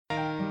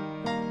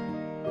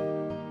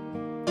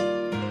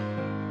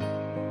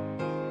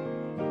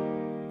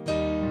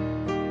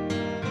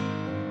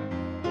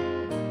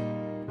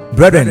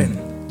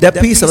Brethren, the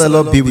peace of the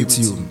Lord be with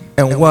you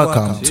and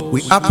welcome.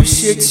 We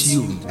appreciate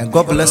you and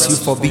God bless you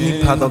for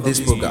being part of this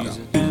program.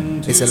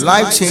 It's a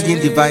life-changing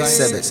divine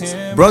service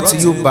brought to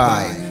you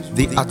by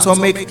the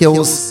Atomic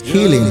Hills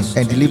Healing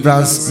and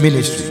Deliverance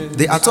Ministry.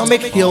 The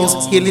Atomic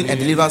Hills Healing and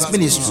Deliverance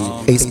Ministry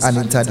is an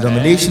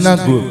interdenominational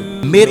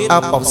group made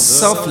up of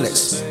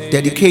selfless,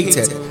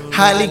 dedicated,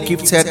 highly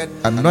gifted,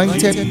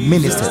 anointed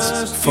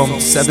ministers from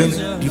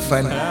 7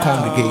 different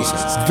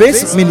congregations.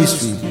 This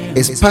ministry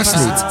is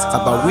passionate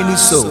about winning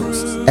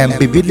souls and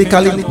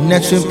biblically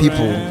nurturing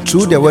people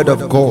through the word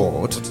of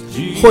God,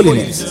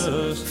 holiness,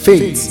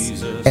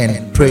 faith,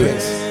 and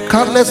prayers.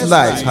 Countless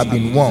lives have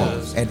been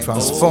won and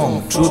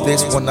transformed through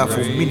this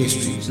wonderful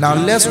ministry. Now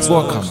let's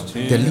welcome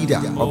the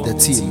leader of the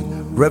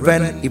team,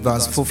 Reverend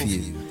Evans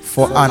Fofie,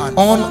 for an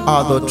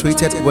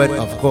unadulterated word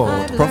of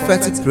God,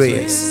 prophetic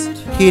prayers,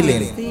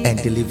 healing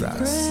and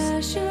deliverance.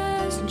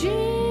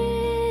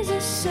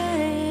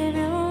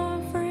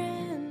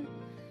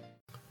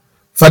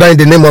 Father, in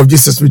the name of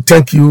Jesus, we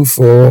thank you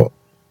for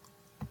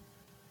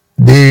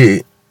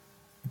the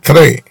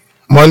 3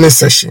 morning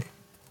session.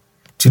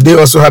 Today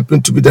also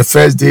happened to be the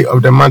first day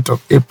of the month of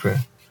April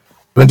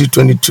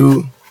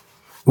 2022.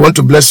 We want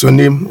to bless your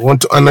name. We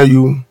want to honor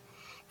you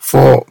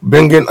for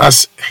bringing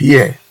us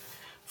here,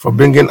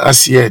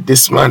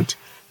 this month.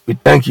 We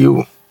thank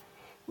you.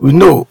 We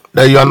know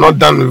that you are not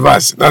done with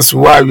us. That's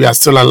why we are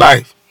still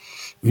alive.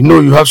 We know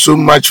you have so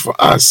much for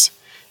us,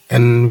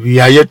 and we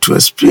are yet to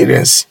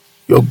experience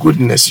your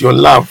goodness, your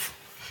love,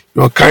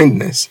 your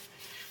kindness.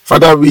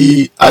 Father,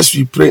 as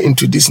we pray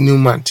into this new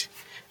month,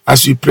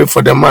 as we pray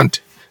for the month,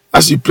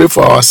 as we pray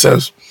for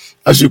ourselves,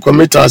 as we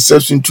commit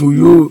ourselves into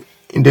you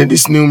in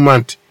this new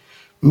month,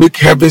 make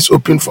heavens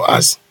open for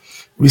us.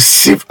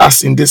 Receive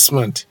us in this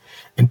month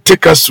and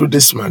take us through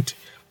this month.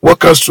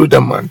 Walk us through the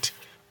month.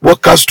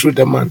 Walk us through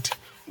the month.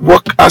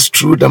 Walk us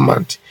through the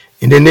month.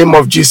 In the name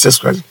of Jesus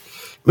Christ.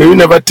 May we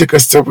never take a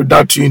step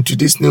without you into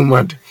this new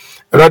month.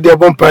 Fire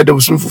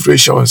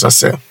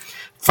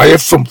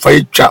from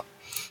fire trap.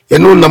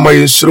 Yenu nama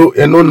yesro,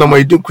 yenu nama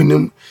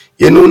idinkunim,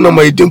 yenu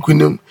nama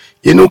idinkunim,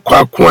 yenu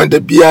kwa de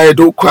biya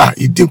do kwa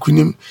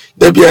idinkunim,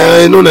 de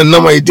biya yenu na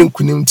nama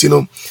idinkunim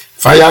tino.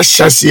 Fire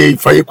shasiye,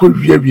 fire ko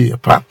wiye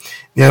pa.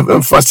 Ni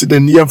emphasize the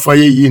ni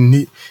fire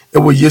yini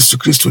ewo Yesu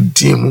Christo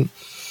dimu.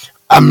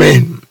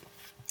 Amen.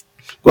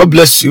 God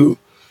bless you.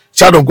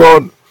 Child of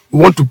God, we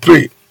want to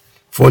pray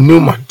for a new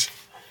month.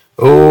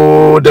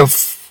 Oh,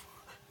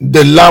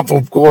 the love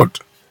of God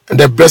and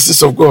the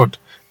blessings of God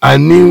are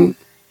new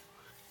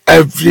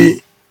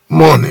every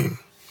morning.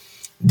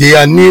 They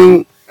are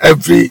new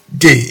every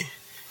day.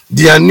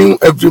 They are new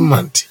every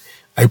month.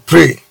 I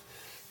pray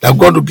that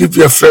God will give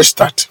you a fresh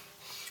start.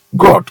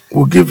 God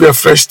will give you a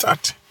fresh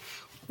start.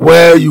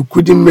 Where you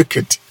couldn't make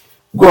it,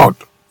 God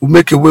will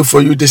make a way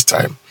for you this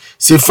time.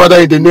 Say, Father,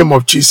 in the name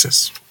of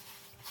Jesus,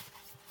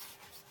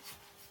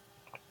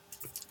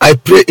 I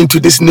pray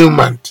into this new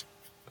month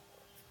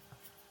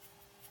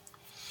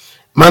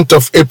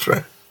of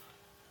April.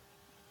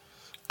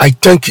 I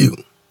thank you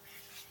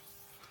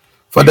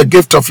for the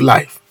gift of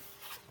life.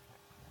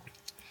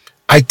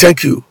 I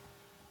thank you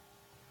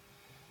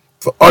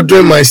for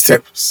ordering my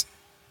steps.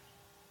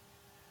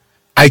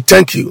 I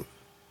thank you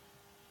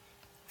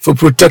for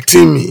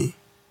protecting me.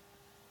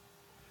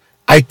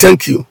 I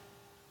thank you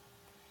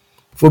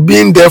for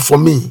being there for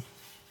me.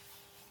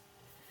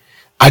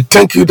 I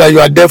thank you that you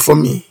are there for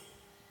me.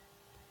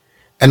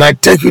 And I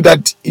thank you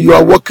that you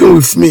are working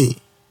with me.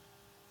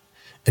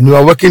 And you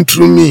are working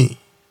through me.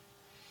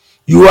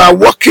 You are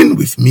working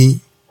with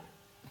me,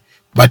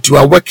 but you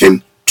are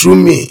working through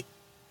me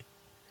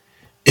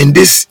in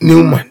this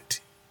new month.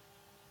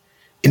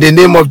 In the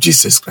name of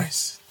Jesus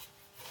Christ,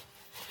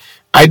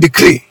 I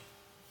decree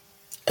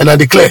and I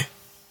declare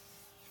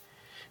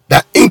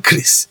that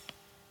increase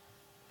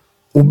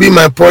will be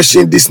my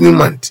portion this new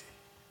month.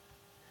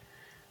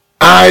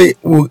 I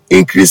will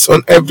increase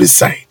on every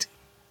side.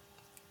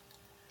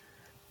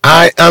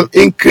 I am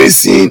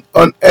increasing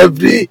on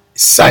every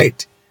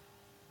side.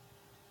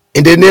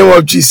 In the name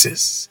of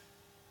Jesus.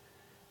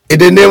 In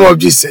the name of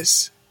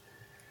Jesus.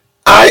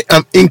 I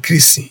am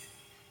increasing.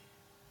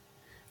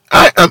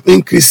 I am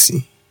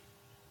increasing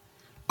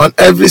on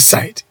every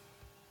side.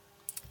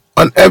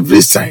 On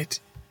every side.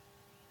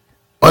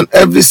 On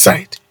every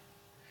side.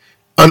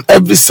 On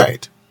every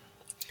side.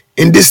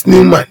 In this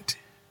new month.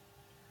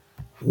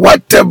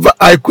 Whatever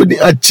I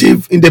couldn't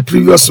achieve in the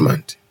previous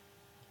month,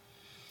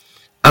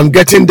 I'm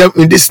getting them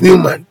in this new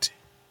month.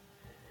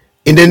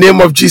 In the name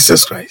of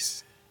Jesus Christ.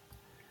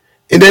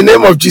 In the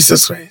name of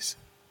Jesus Christ.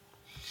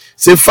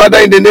 Say, Father,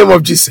 in the name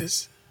of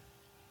Jesus,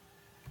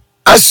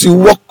 as you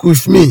walk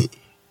with me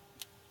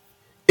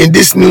in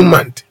this new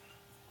month,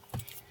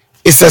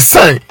 it's a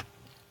sign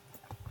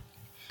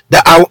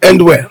that I will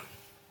end well.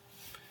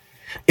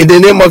 In the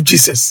name of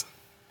Jesus.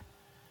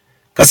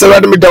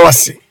 Kasabada mi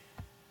dawasi.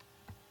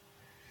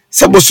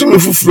 Sabosumi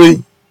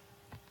fufroi.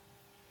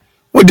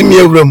 Wodi mi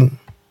ewramu.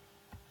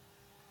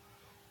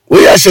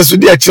 We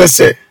ashesudi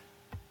achese.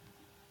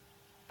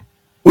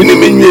 Uni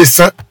mi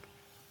nyesa.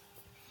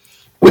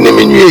 Winnie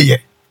me,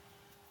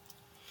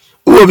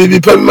 who will be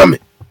paying mammy.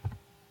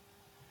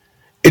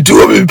 It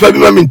will be paying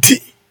mammy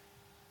tea.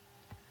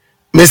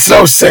 Miss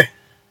Now say,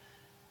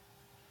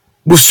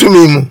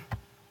 Busumimu.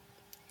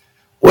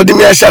 What do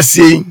me I shall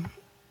say?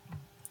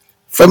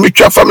 Family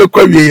family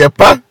query,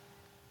 pa.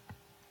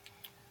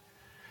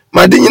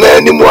 My dinner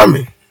any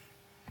woman.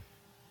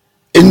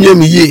 And ye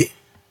me ye.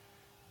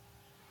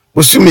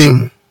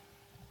 Busumimu.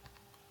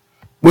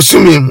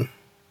 Busumimu.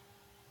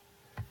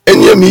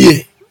 And ye me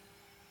ye.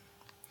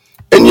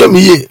 And ye me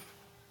ye.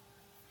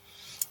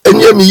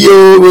 And ye me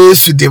ye, we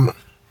sudim.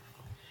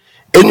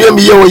 And ye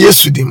me ye, we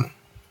sudim.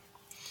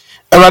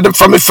 Another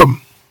family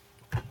from.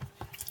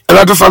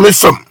 Another family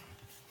from.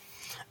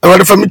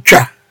 Another family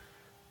tra.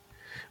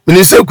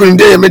 Minister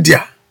Kunde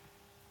Media.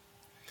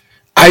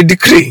 I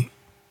decree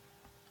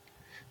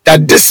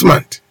that this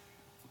month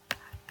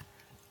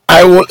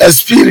I will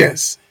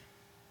experience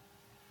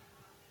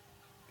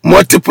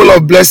multiple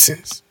of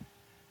blessings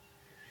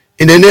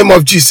in the name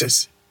of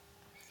Jesus.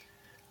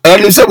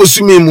 And I'm saying,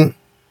 Busumimu,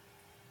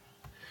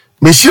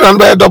 Mishiran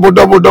by double.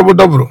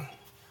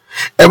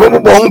 Ebe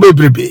bo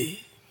bebrebe.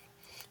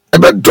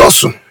 Ebe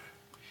dosun.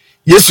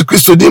 Yesu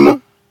Christo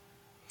dimu.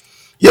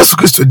 Yesu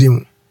Christo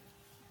dimu.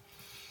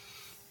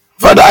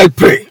 Father, I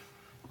pray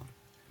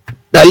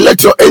that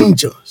let your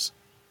angels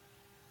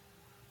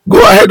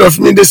go ahead of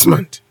me this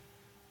month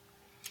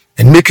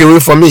and make a way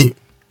for me.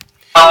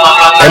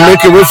 And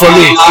make a way for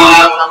me.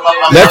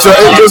 Let your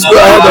angels go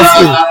ahead of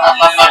me.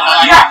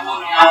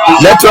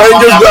 Let your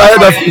angels go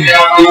ahead of me.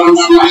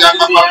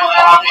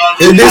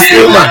 In this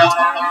new month.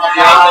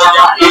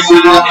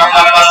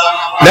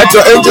 Let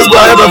your angels go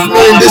ahead of me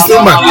in this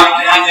new month.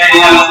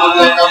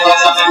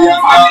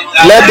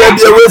 Let there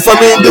be a way for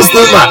me in this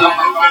new month.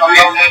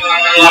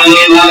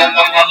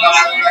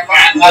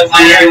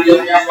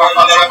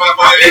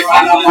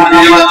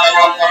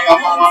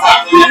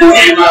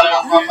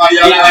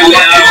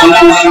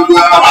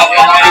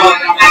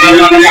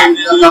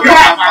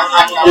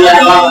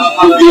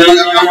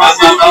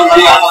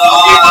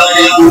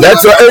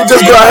 Let your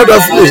angels go ahead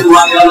of me.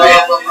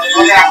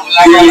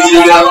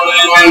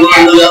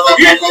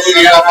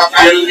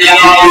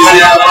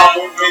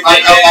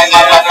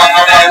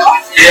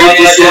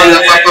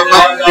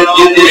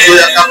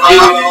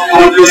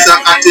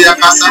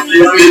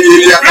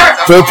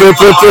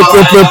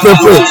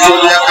 Pray.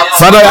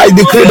 Father, I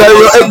decree that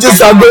your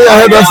angels are going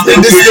ahead of me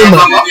this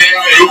moment.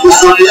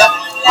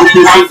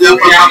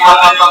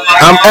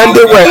 I'm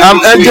ending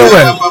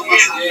well.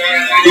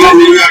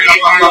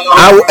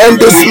 I will end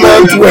this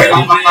month well.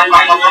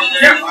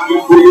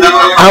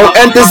 I will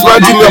end this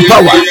month in your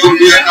power.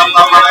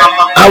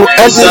 I will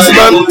end this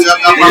month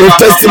with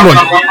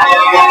testimony.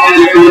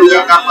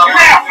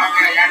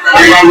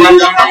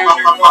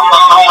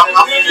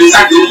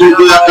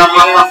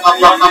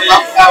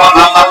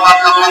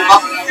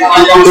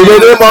 In the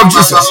name of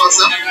Jesus.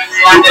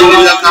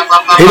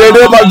 In the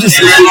name of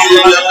Jesus.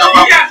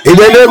 In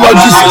the name of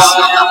Jesus.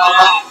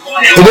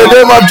 In the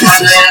name of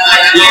Jesus.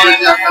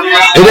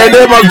 In the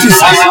name of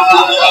Jesus.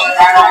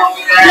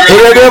 In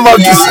the name of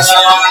Jesus.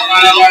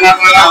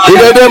 In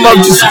the name of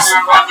Jesus.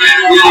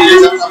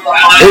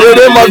 In the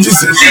name of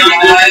Jesus.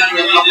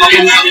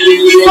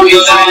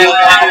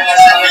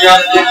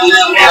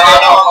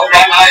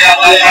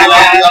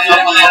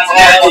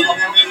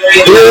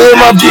 In the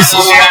name of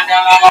Jesus.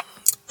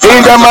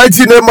 In the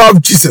mighty name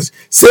of Jesus.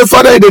 Say,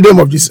 Father, in the name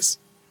of Jesus,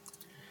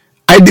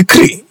 I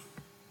decree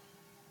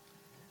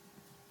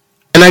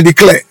and I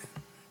declare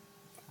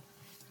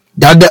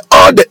that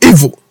all the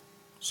evil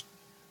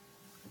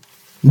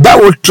that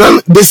will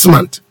trend this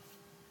month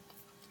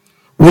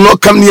will not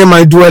come near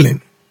my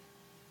dwelling.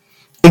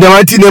 In the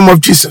mighty name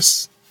of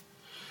Jesus.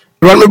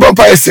 Run me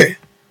bumper say,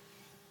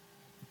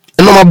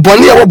 and no my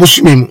bonny a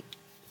wabusumim,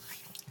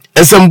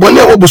 and some bonny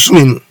a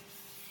wabusumim.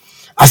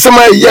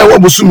 Asama ye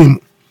wabusumim.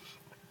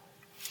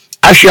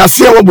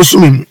 Ashiasi a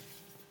wabusumim.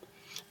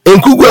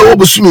 Enkugu a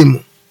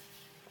wabusumim.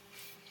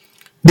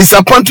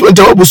 Disappointment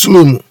a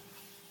wabusumim.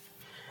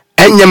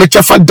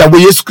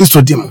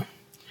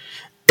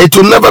 It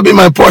will never be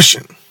my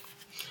portion.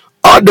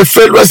 All the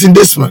failures in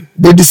this one,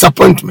 the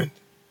disappointment,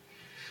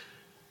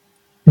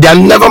 they are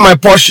never my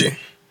portion.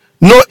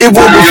 No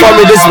evil will befall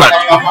me this month.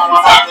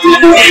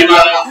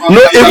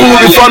 No evil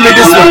will befall me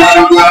this month.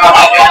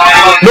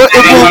 No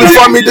evil will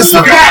befall me this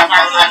month.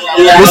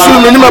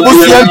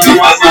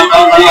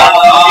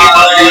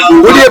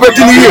 What do you ever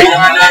do here?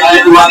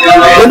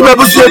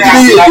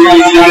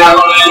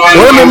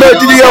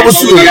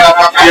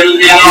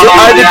 So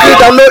I decree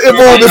that no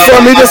evil will befall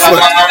me this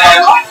month.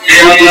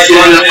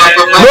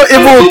 No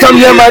evil will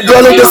come near my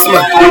dwelling this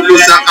month.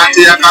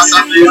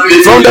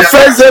 From the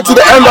first day to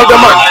the end of the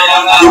month.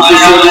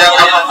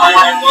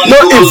 No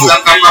evil.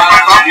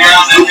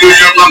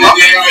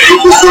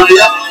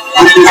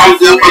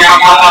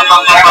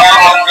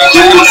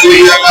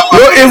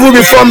 No evil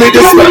before me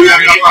this month.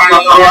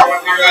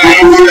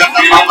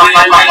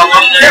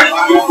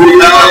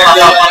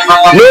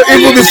 No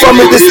evil before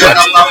me this month.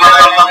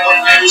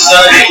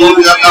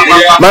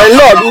 My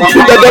Lord will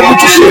put the devil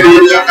to shame.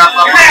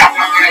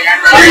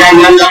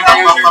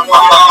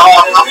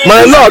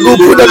 My Lord will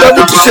put the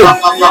devil to shame.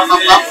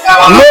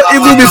 No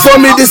evil before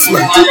me this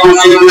month.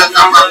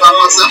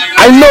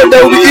 I know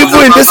there will be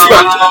evil in this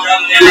month.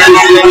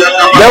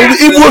 There will be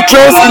evil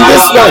trends in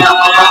this month.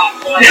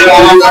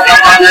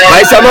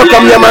 I shall not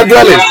come near my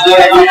dwelling.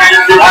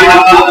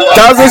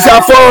 Thousands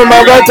shall fall on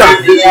my right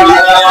hand.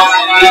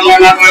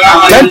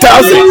 10,000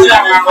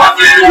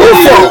 will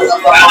fall.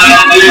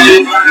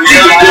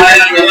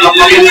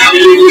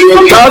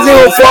 1,000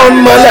 will fall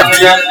on my left.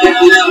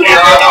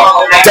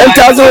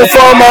 10,000 will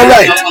fall on my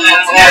right.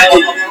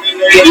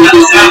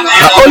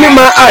 Only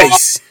my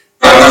eyes.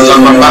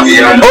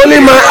 Only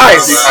my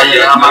eyes.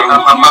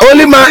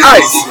 Only my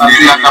eyes.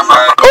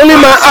 Only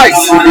my eyes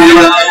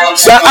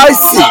shall I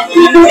see.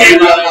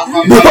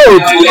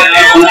 Behold,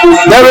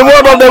 the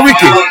reward of the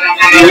wicked.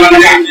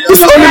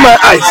 It's only my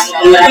eyes.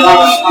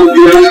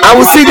 I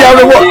will see their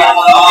reward.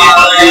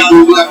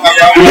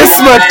 This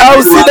month I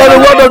will see the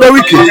reward of the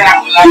wicked.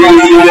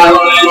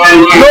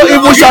 No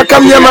evil shall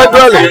come near my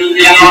dwelling.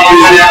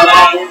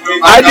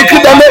 I decree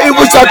that no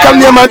evil shall come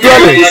near my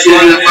dwelling.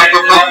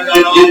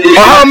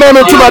 How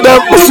many to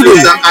Madame Busudi?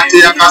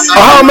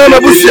 How many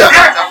Busia?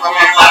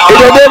 In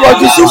the name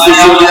of Jesus.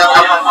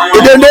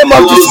 In the name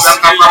of Jesus.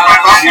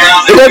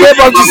 In the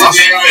name of Jesus.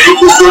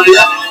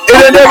 In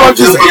the name of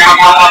Jesus.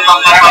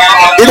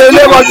 In the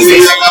name of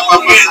Jesus.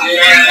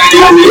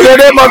 In the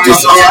name of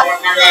Jesus.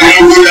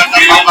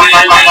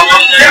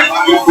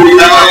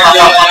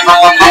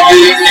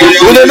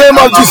 In the name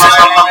of Jesus.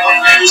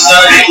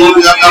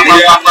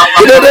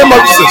 In the name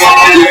of Jesus.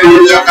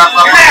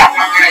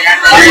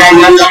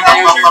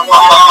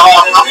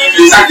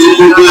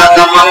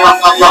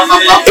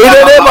 In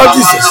the name of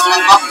Jesus.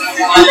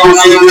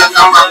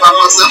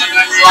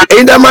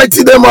 In the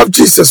mighty name of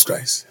Jesus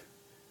Christ.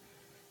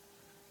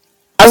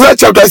 Isaiah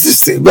chapter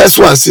 60, verse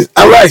 1 says,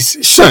 arise,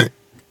 shine.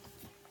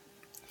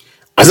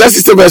 Isaiah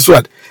 60, verse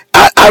 1.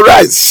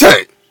 Arise,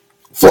 shine,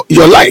 for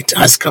your light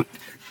has come.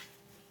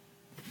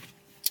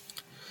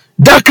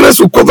 Darkness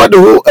will cover the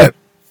whole earth,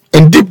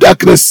 and deep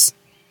darkness.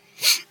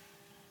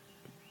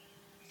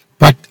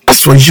 But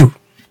as for you,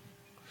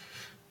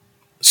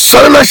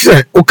 Solomon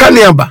shine,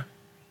 Okaniaba.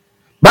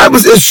 Bible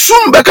says,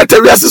 soon back at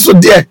the reason so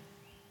dear.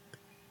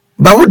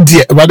 But what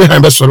dear about the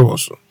hand sorrow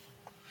also.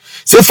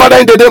 Say, Father,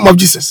 in the name of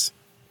Jesus,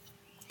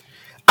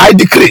 I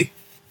decree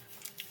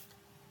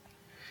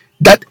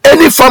that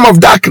any form of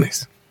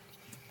darkness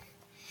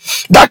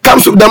that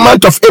comes with the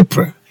month of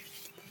April,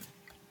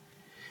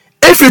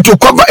 if it will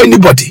cover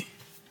anybody,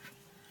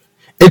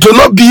 it will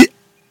not be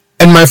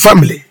in my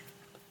family.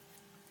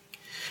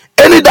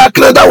 Any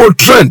darkness that will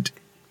trend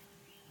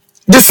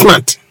this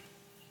month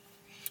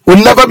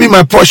will never be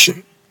my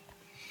portion,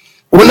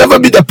 will never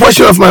be the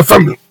portion of my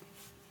family.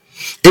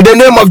 In the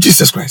name of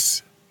Jesus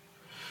Christ.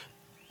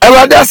 And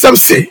what does some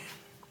say?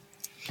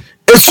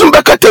 Esum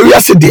beka tewi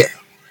ase de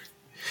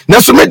na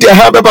so me de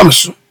ha beba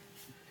mso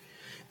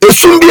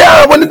esum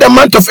bia woni the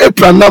month of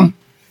April nam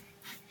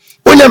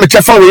wonya me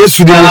chefa wo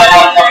Yesu di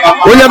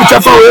wonya me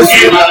chefa wo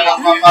Yesu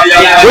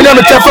wonya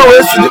me chefa wo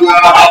Yesu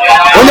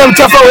wonya me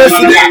chefa wo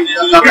Yesu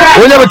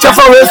wonya me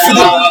chefa wo Yesu.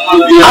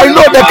 I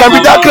know there can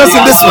be darkness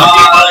in this one.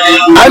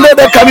 I know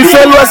there can be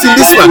failures in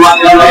this one.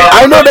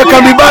 I know there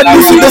can be bad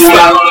news in this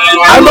one.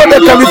 I know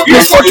there can be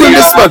misfortune in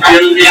this one,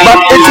 but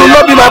it will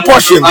not be my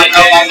portion.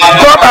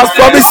 God has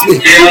promised me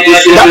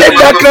that if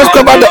darkness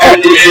cover the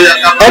earth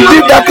and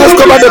deep darkness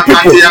cover the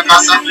people,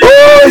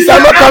 oh, it shall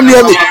not come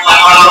near me.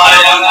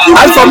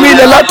 As for me,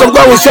 the light of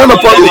God will shine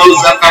upon me.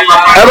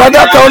 And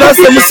rather can I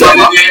say,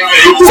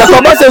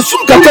 Sakaba says,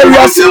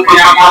 Sukatarias,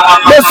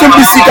 no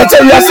Sumbisi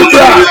Katarias,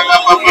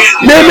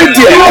 name it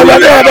dear, and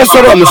rather have a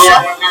sorrows.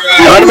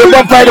 And the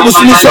vampire of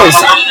solutions.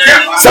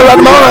 So that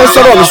my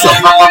sorrows.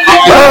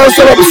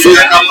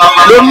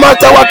 No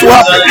matter what will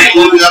happen,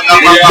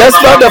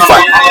 despite the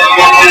fact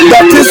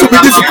that things will be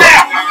difficult,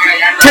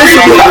 things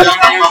will be hard,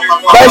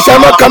 but it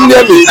shall not come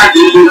near me.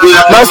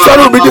 My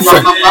story will be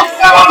different.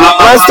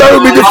 My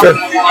story will be different.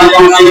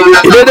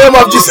 In the name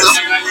of Jesus,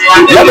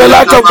 let the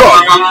light of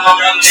God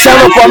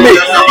shine upon me.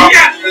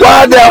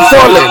 While they are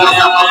falling,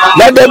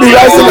 let them be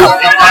rising up.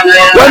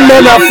 When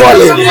men are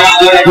falling,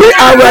 may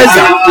I rise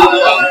up.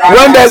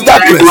 When there's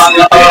darkness,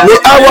 may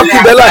I walk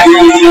in the light.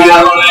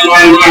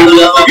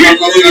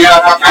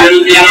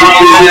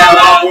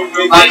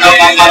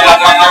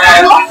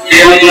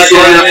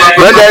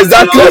 When there is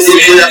darkness,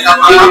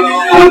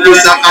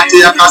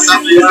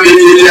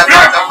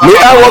 may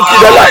I walk in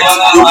the light.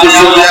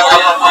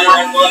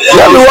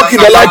 Let me walk in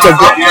the light of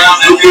God.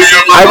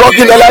 I walk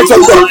in the light of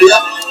God.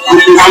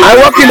 I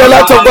walk in the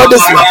light of God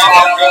this month.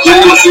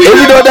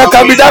 Even though there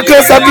can be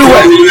darkness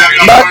everywhere,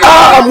 but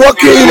I am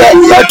walking in the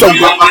light of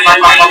God.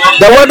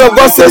 The word of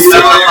God says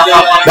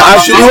that I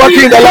should be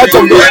walking in the light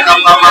of God.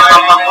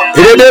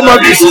 In the name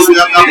of Jesus.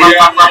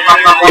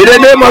 In the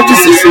name of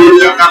Jesus.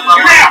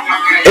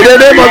 In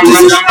the name of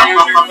Jesus.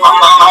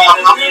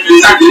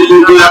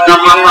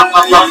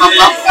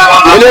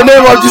 In the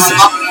name of Jesus.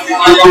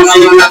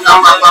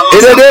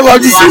 In the name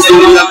of Jesus. In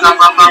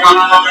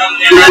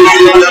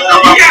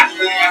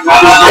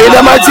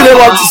the mighty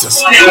name of Jesus.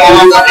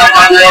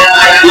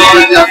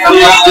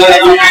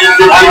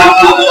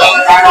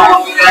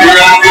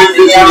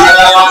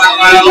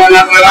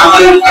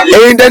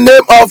 In the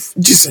name of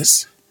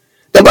Jesus.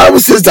 The Bible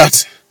says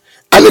that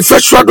an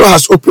effectual door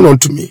has opened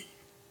unto me,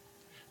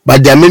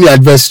 but there are many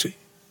adversaries.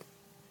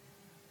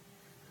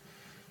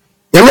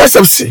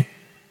 Say,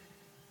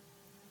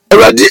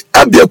 already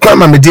abia kwa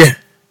mama dear.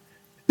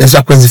 There's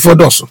a question for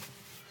doors.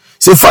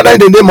 Say, Father, in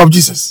the name of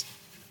Jesus,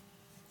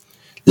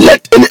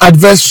 let any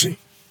adversary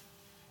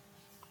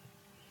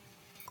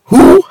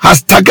who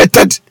has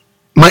targeted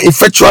my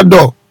effectual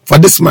door for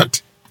this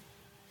month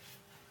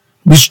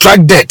be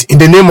struck dead in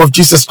the name of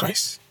Jesus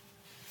Christ.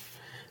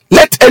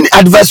 Let any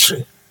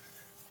adversary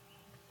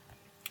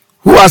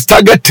who has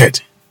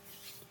targeted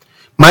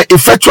my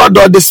effectual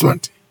door this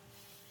month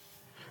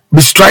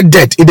be struck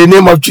dead in the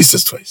name of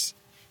Jesus Christ.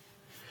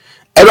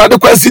 Erade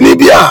kwasi ni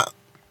bia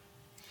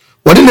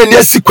wodi na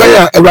nia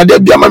sikwaya erade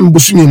bia ma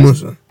mbusumi mu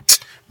so.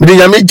 Mede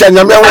nyame gya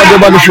nyame ho de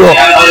ba no hwo.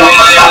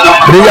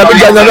 Mede nyame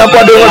gya nyame ho de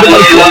ba no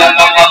hwo.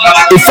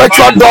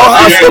 Effectual door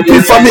has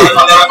opened for me.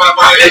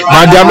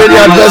 My dear many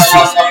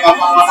adversaries.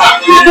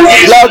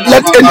 Lord,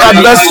 let any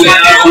adversary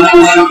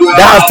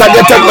that has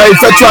targeted my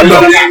effectual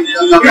door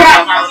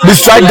be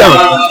struck down,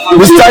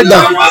 be struck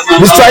down,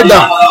 be struck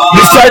down,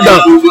 be struck down,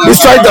 be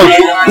struck down,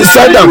 be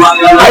struck down.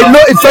 I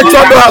know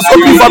effectual door has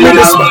opened for me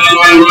this month.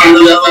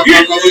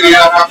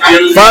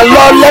 My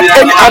Lord, let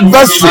any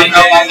adversary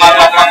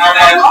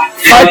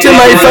fighting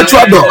my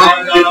effectual door,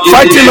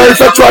 fighting my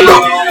effectual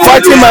door,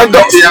 fighting my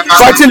doors,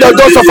 fighting the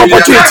doors of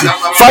opportunity,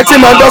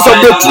 fighting my doors of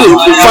breakthrough,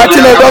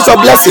 fighting the doors of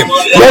blessing,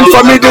 meant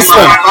for me this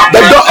one,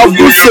 the door of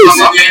good faith,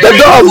 the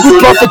door of good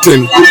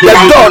profiting, the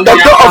door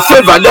of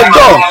favor, the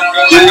door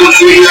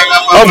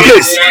of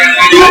grace,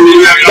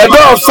 the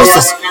door of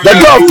success, the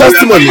door of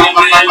testimony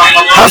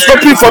has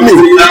opened for me.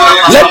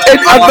 Let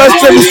any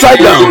adversary be struck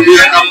down.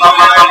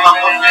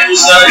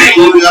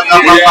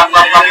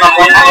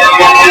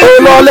 Oh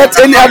Lord, let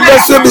any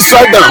adversary be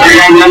struck down.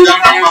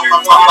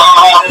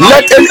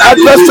 Let any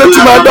adversary to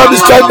my door be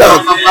struck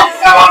down.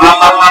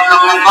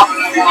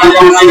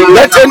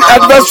 Let any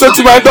adversary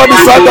to my door be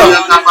struck down.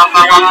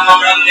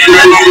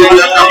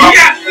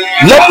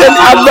 Let any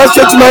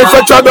adversary to my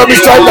effectual door be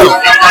struck down.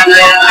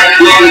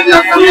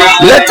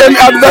 Let any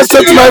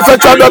adversary to my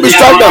effectual door be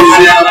struck down.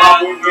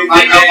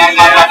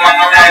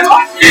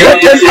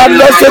 Let any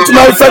adversary to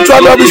my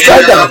effectual door be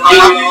struck down.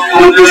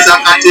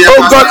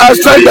 Oh God, I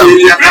strike down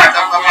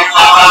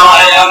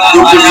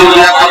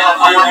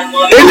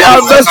any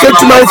adversary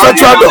to my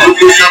effectual door.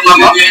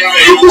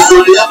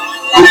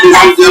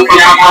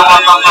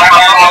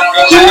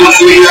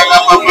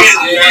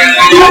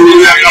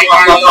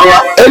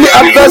 Any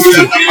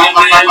adversary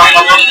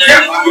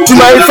to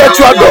my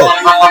effectual door.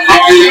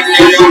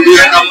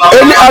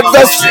 Any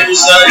adversary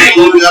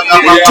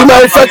to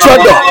my effectual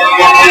door.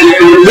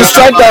 Be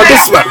struck down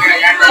this one.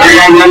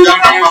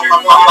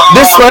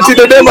 This one in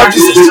the name of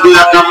Jesus. In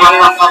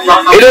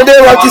the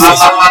name of Jesus.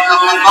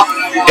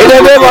 In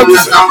the name of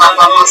Jesus.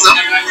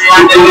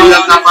 In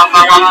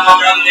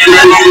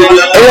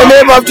the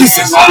name of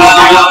Jesus.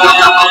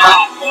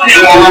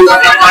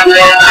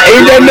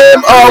 In the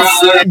name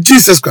of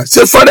Jesus Christ.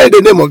 Say, Father, in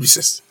the name of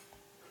Jesus.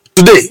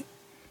 Today,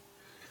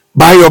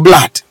 by your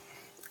blood,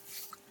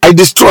 I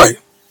destroy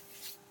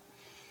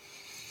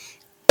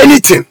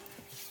anything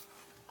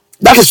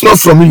that is not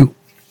from you,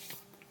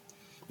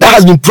 that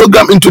has been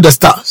programmed into the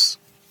stars,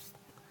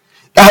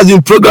 that has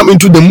been programmed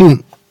into the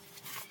moon,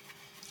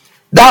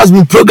 that has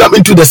been programmed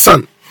into the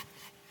sun,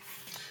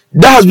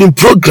 that has been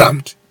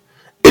programmed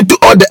into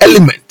all the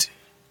elements.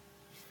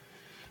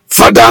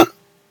 Father,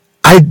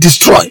 I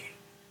destroy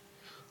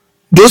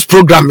those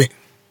programming.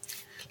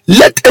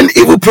 Let any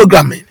evil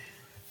programming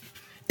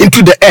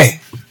into the air,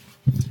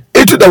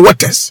 into the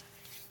waters,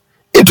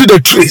 into the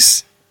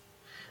trees,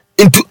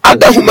 into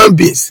other human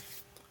beings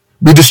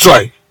be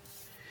destroyed.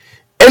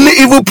 Any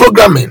evil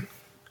programming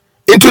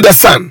into the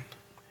sun,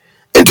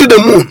 into the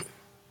moon,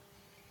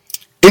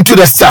 into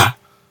the star,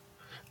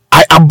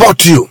 I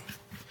abort you.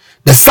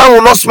 The sun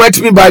will not smite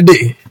me by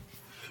day,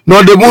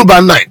 nor the moon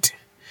by night.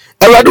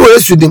 Erade wo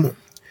yesu di mu.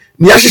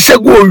 Ni ahihye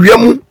go owia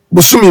mu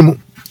bosumi mu.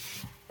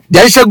 Di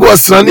ahihye go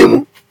asrane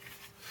mu.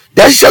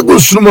 Di ahihye go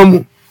sunuma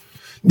mu.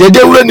 Di de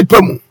wura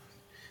nipa mu.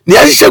 Ni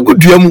ahihye go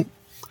dua mu.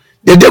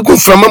 Di de go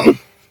frama mu.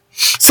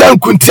 San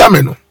kuntia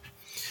me no.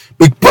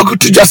 Be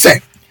pokutu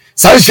jase.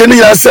 Sansheni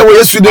ya se wo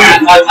yesu di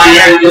mu.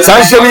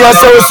 Sansheni ya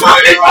se wo su.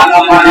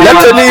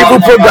 Let any evil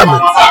program.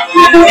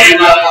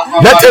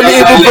 Let any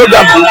evil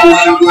program.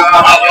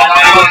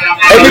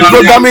 Any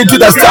program into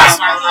the stars.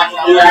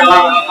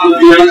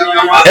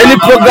 Any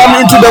program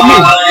into the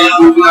moon.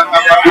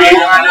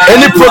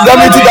 Any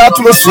program into the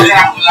atmosphere.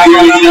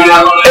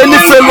 Any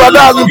failure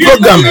that has been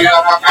programmed.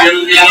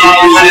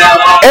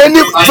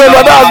 Any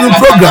failure that has been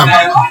programmed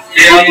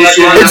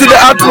into the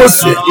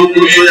atmosphere,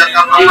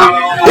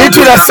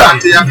 into the sun,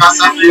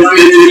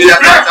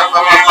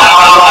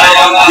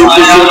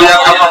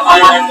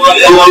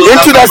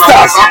 into the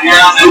stars.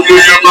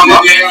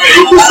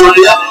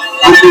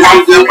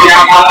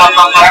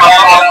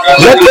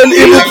 Let an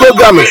evil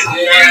programming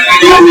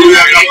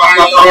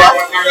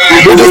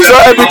be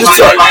destroyed, be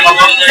destroyed.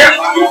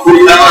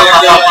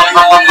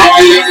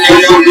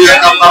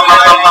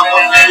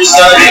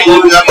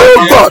 Oh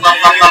God,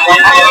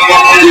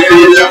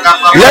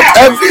 let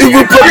every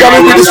evil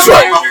programming be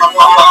destroyed.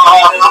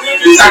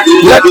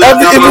 Let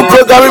every evil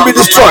programming be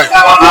destroyed.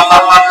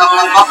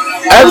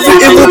 Every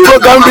evil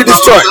program be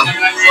destroyed.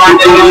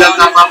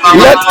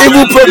 Let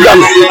evil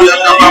programming,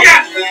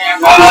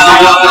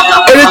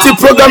 anything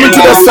programming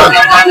to the sun,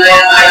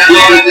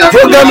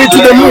 programming to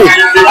the moon,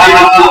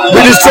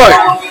 be destroyed.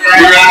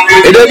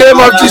 In the name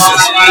of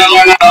Jesus.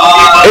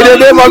 In the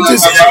name of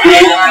Jesus.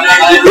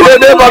 In the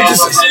name of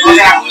Jesus.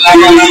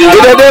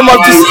 In the name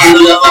of Jesus.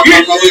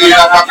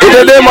 In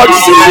the name of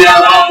Jesus.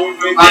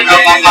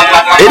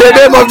 In the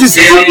name of Jesus.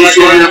 In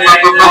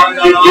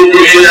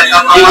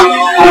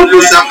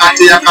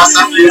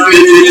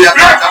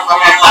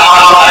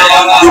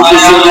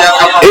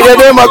the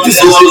name of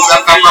Jesus.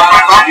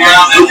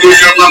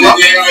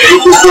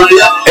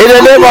 In the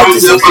name of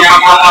Jesus.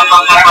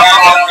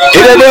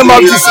 In the name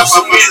of Jesus.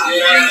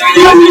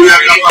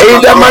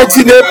 In the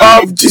mighty name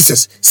of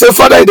Jesus. Say,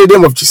 Father, in the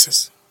name of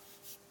Jesus,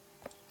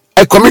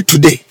 I commit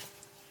today,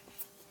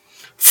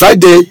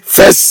 Friday,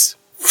 1st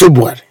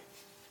February,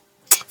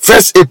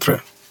 1st April.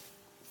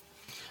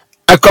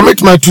 I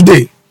commit my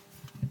today,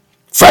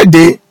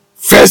 Friday,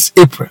 1st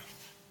April,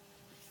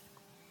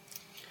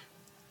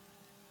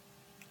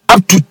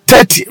 up to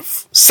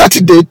 30th,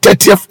 Saturday,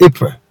 30th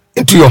April,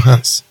 into your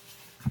hands.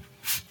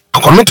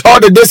 I commit all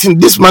the days in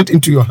this month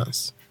into your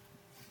hands.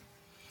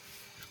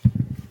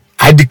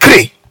 I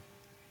decree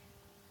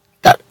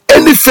that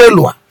any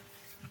failure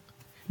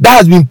that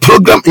has been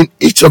programmed in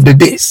each of the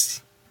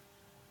days,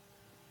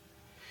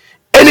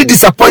 any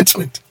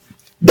disappointment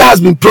that has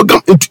been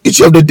programmed into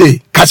each of the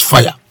day, catch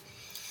fire.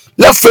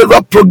 Let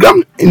failure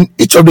program in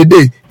each of the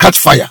day catch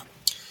fire.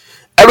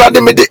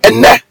 Everybody made it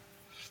and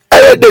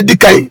every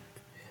day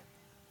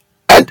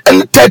and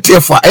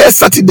 30th for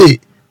Saturday.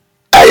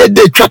 I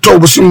day chato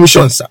bushim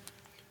missions.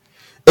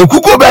 A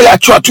kuko be ya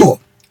chato,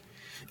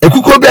 a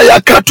kuko be ya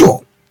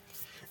kato,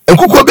 a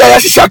kuko be ya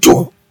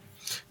shato.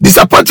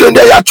 Disappointment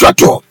there ya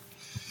chato.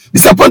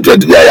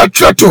 Disappointment there ya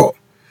chato.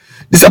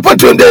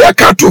 Disappointment there ya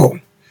kato.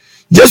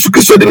 Yesu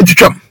Kristo de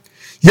mitwam.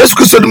 Yesu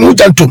Kristo de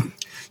mujantum.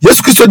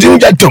 Yesu Kristo de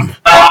mujantum.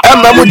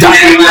 Emamuda.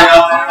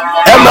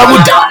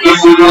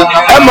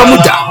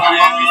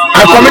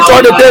 I commit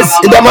all the days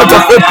in the month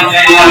of April.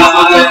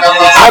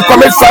 I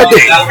commit Friday,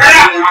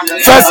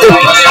 1st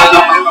April.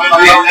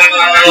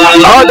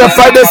 All the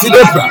Fridays in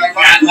April.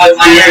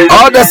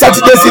 All the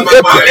Saturdays in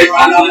April.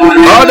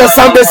 All the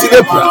Sundays in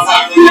April.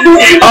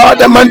 All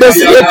the Mondays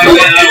in April.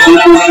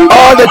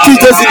 All the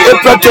Tuesdays in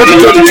April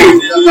 2022.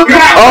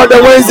 All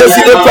the Wednesdays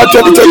in April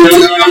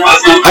 2022.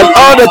 And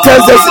all the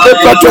Thursdays in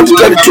April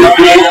 2022.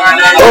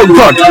 Oh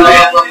God.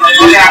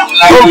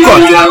 Oh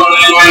God.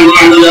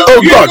 Oh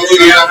God.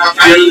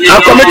 I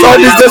commit all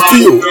these days to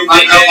you.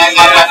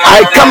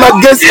 I come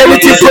against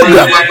anything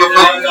program,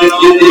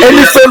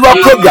 any failure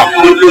program,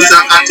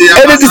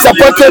 any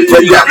disappointed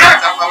program.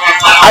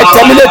 I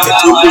terminate it.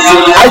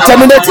 I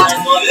terminate it.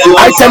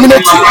 I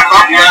terminate you.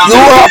 You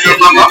will happen.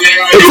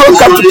 It won't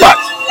come to pass.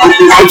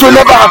 It will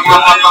never happen.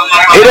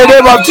 In the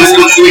name of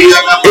Jesus.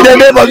 In the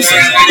name of Jesus.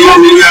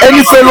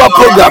 Any failure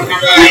program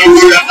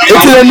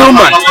into the new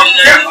month.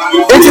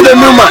 Into the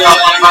new month.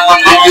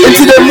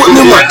 Into the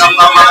new month.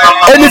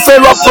 Any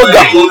failure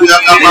program.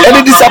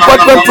 Any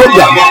disappointment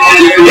program.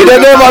 In the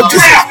name of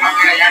Jesus.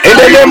 In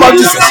the name of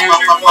Jesus.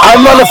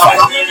 I nullify.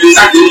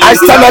 I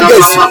stand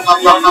against you.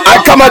 I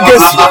come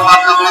against you.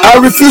 I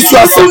refuse to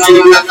accept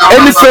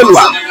any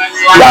failure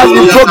that has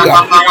been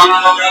programmed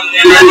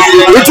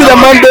into the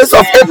Mondays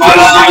of April,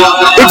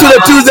 into the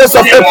Tuesdays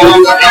of April,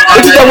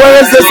 into the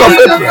Wednesdays of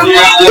April,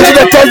 into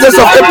the Thursdays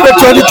of April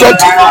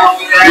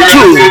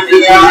 2022,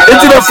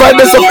 into the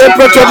Fridays of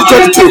April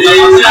 2022.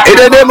 In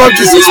the name of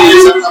Jesus,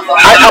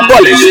 I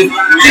abolish,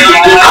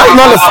 I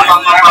nullify.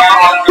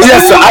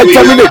 Yes, sir, I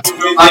terminate.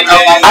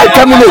 I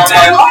terminate.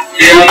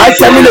 I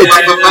terminate.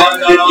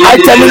 I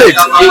terminate.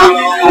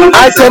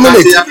 I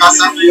terminate.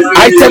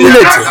 I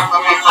terminate.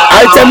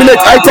 I terminate.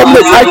 I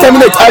terminate. I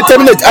terminate. I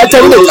terminate. I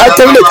terminate. I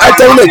terminate. I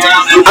terminate.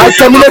 I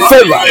terminate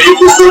favor.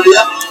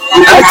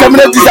 I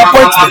terminate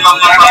disappointment.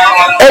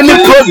 Any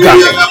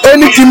program,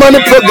 any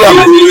demonic program,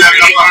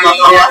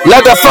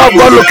 let the fire of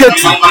God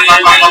locate you.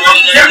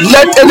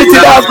 Let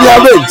anything that has been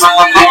arranged,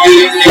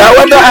 that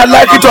whether I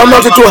like it or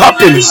not, it will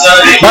happen.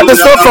 But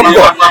it's not from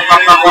God.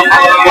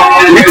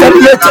 Be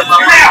terminated.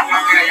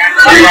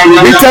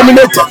 Be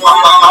terminated.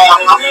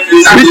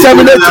 Be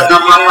terminated.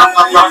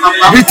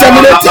 Be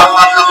terminated.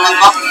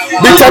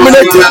 Be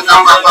terminated.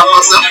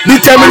 Be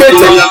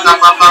terminated.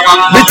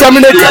 Be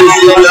terminated.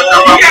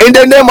 In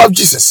the name of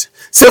Jesus.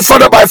 Say,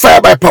 Father, by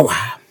fire, by power,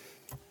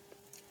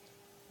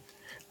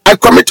 I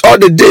commit all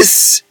the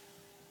days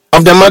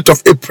of the month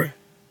of April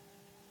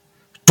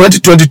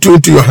 2022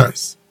 into your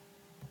hands.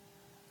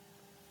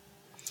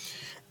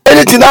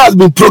 anything that has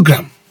been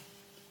programmed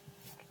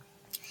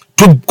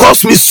to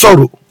cause me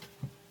sorrow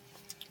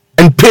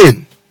and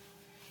pain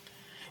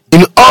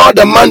in all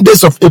the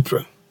Mondays of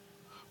April,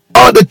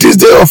 all the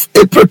Tuesdays of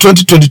April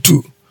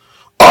 2022,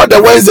 all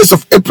the Wednesdays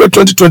of April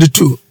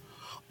 2022,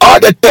 all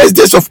the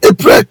Thursdays of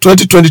April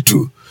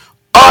 2022,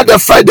 all the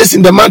Fridays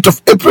in the month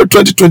of April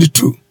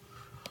 2022,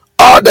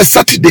 all the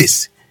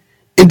Saturdays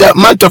in the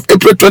month of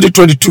April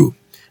 2022,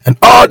 and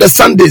all the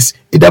Sundays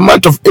in the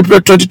month of April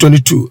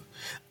 2022.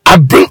 I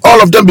bring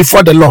all of them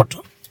before the Lord,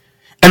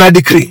 and I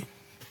decree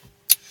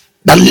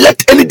that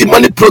let any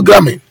demonic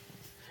programming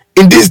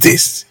in these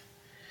days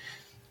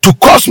to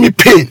cause me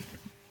pain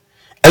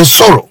and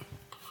sorrow,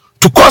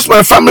 to cause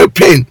my family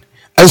pain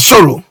and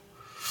sorrow,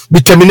 be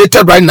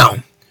terminated right now.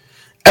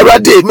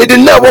 Every me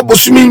didn't know what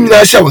Busumi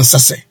Nasha was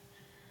say.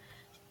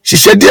 She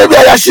said, dear,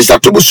 she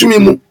said to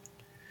Busumi,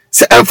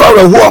 say, I'm for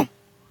a war,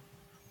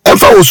 I'm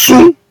for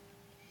soon,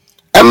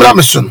 I'm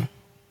Ramison.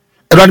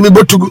 I ran me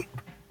botugu,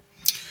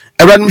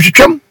 I ran me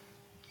chum,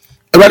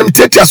 I ran me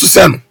take us to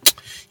Sam.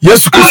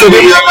 Yes,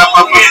 Christodem.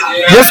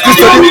 Yes,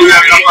 Christodem.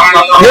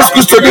 Yes,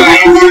 Christodem.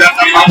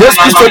 Yes,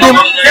 Christodem.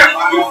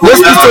 Yes,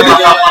 Christodem.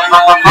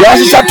 Yes,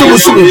 Shato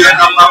Musumi.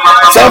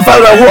 San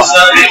Fara Hoa.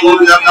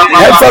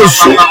 Helfa is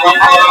so.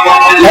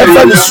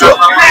 Helfa is so.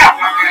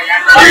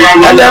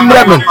 And I'm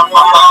Ramen.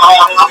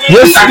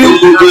 Yes, Dim.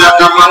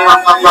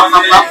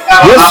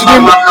 Yes,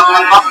 Dim.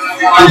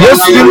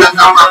 Yes, Dim.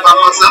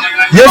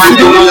 Yes,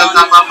 Dim.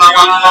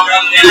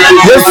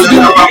 Yes,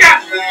 Dim.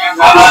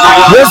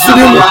 Yes,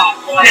 Dim.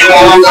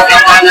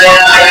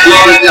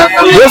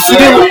 Yes,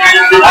 Dim.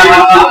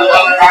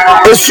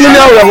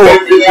 Esunya wo.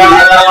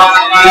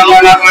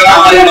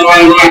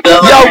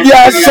 Ya obi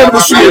a se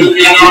Musumi.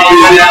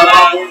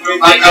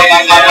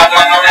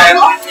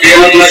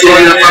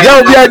 Ya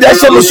obi a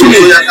se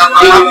Musumi.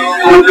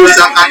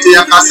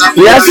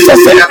 Yes,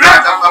 yes.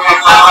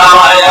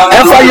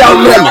 Efa ya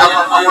umrem.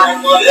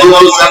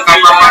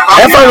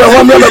 Efa ya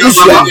umrem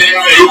abusia.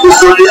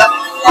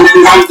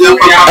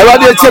 Ewa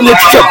de teme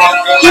kitchen.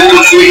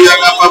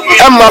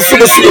 Emma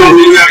Subusumi.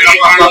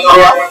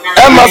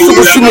 Emma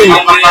Subusumi.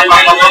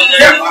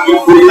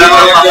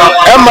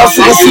 Emma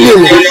Subusumi.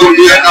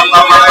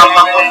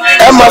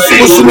 Emma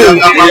Subusumi.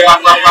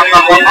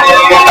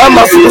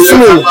 Emma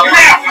Subusumi.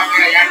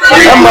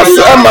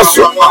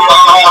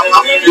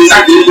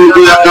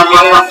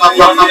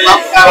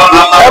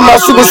 Emma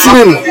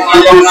Subusumi.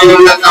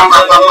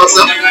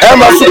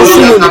 Emma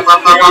Subusumi.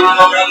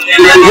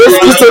 Yes,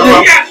 Christodem.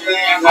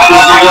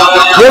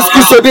 Yes,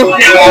 Christodem.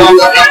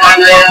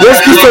 Yes,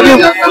 Christodem.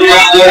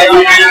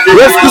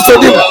 Yes,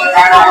 Christodem.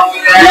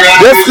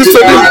 Yes,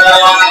 Christodem.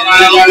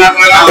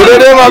 In the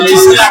name of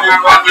Jesus.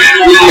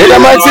 In the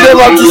mighty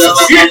name of Jesus.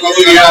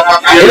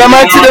 In the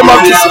mighty name of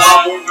Jesus.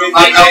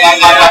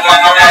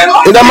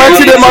 In the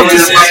mighty name of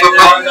Jesus.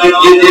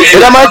 In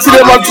the mighty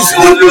name of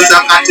Jesus.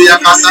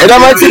 In the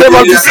mighty name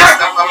of Jesus.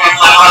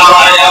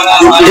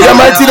 In the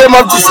mighty name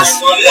of Jesus.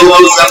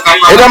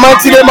 In the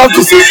mighty name of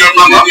Jesus.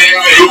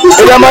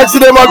 In the mighty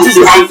name of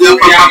Jesus.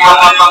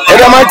 In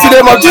the mighty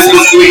name of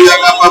Jesus.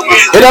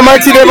 In the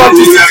mighty name of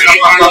Jesus.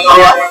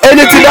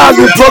 Anything that has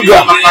been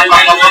programmed,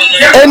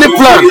 any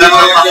plan,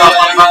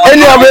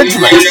 any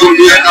arrangement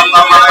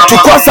to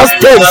cause us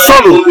pain,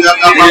 sorrow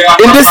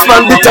in this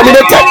man be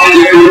terminated.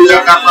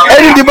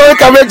 Any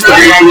demonic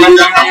arrangement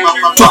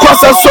to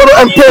cause us sorrow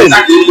and pain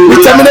be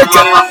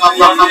terminated.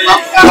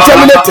 Be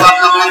terminated.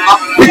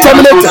 Be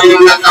terminated.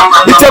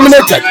 Be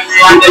terminated.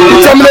 Be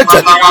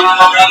terminated.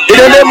 In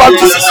the name of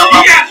Jesus.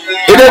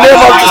 In the name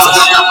of Jesus.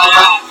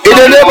 In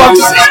the name of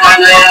Jesus.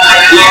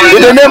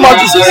 In the name of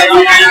Jesus.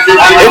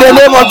 In the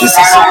name of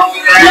Jesus.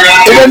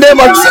 In the name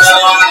of Jesus.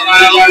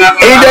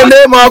 In the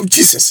name of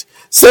Jesus.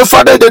 Say,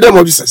 Father, in the name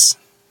of Jesus,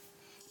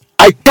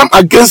 I come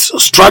against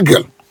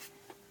struggle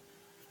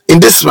in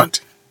this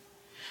month.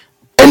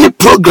 Any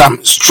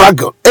program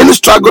struggle, any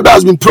struggle that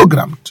has been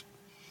programmed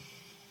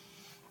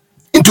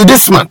into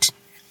this month,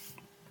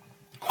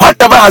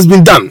 whatever has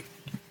been done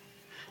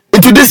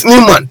into this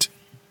new month,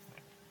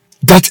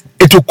 that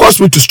it will cause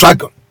me to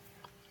struggle.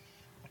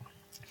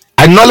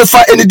 I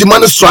nullify any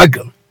demonic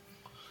struggle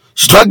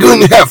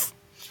in health,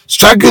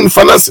 struggle in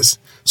finances,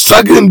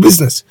 struggle in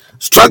business,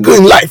 struggle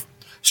in life,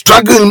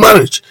 struggle in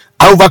marriage.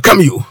 I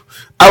overcome you.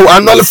 I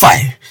will nullify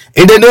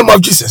in the name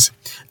of Jesus.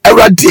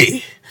 Every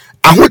day,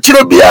 I want you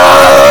to be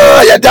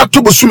a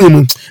to Busumi.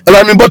 And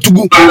I'm about to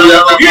go.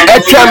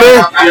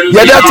 Ekame,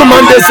 Yada to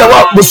Mondays,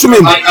 Busumi.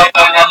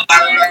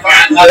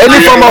 Any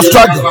form of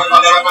struggle.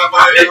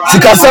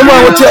 Sikasama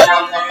hotel,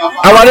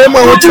 Awarema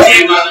hotel,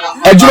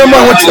 Ejuma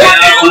hotel,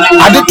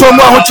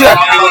 Aditoma hotel,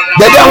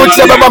 Dada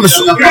hotel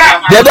Bamiso,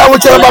 Dada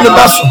hotel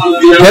Bamibaso,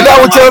 Dada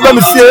hotel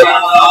Bamifie,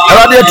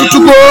 Aradia to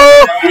go.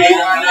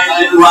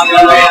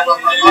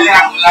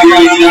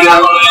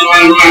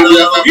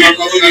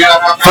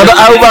 Father,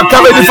 I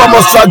overcome any form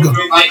of struggle.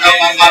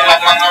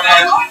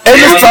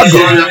 Any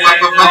struggle.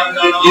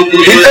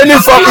 In any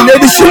form, in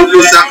any shape.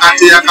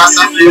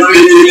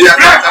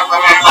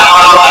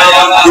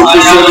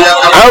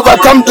 I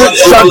overcome the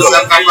struggle.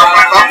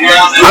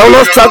 I will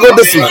not struggle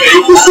this month.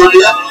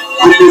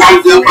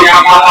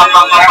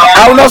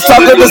 I will not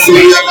struggle this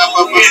month.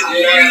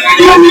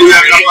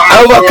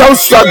 I overcome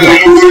struggle.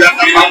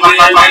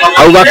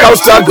 I overcome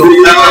struggle.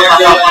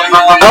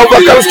 I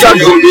overcome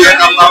struggle.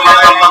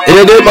 In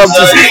the name of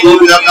Jesus. In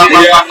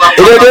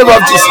the name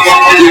of Jesus.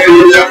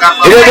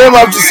 In the name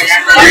of Jesus.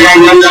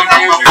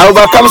 I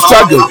overcome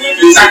struggle.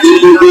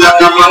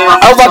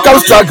 I overcome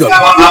struggle.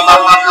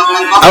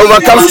 I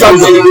overcome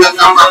struggle.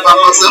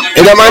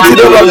 In the mighty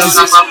name of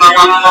Jesus.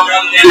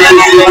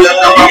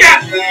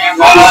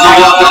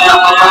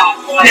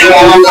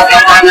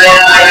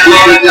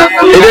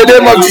 In the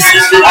name of Jesus.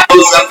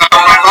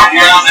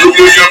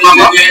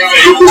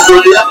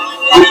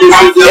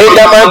 In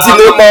the mighty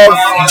name of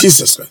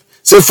Jesus.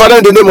 Say, Father,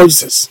 in the name of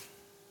Jesus,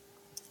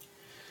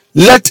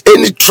 let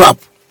any trap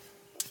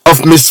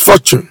of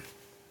misfortune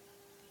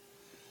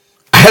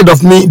ahead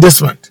of me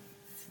this month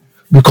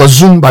be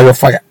consumed by your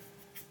fire.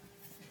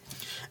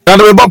 Now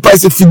the Bible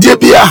says, if you did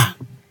be I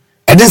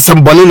didn't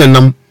somebody in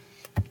them,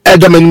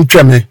 Edamon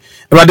Treme,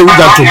 rather with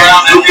that too.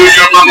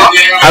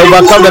 I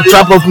overcome the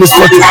trap of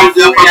misfortune.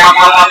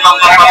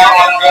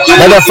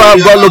 Let the fire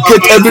of God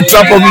locate every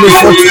trap of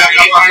misfortune.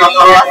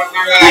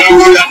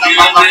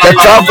 The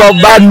trap of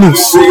bad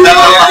news.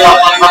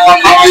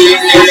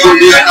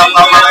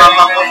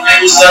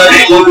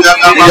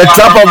 The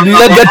trap of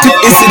negative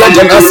incident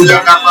and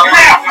accident.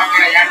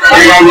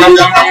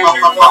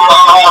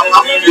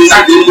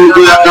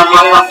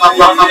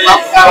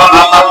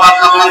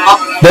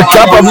 The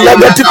trap of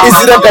negative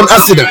incident and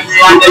accident.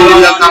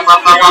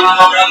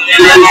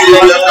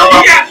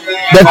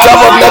 The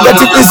trap of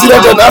negative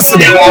incident and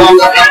accident.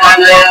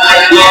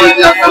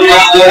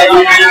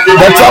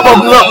 The trap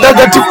of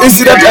negative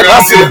incident and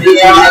accident.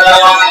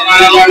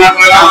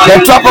 The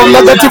trap of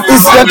negative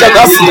incident and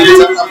accident.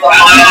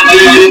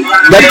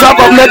 The trap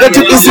of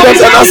negative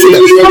incident and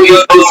accident.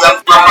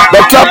 The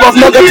trap of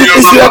negative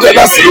incident and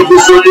accident.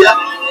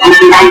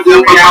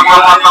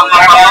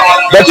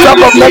 The trap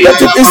of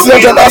negative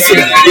incident and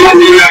accident.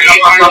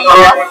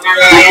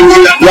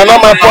 You are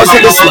not my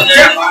portion this month.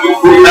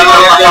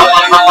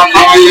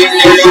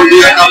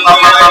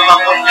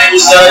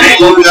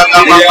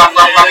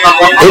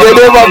 In the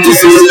name of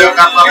Jesus,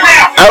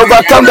 I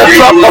overcome the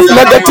trap of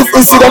negative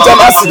incident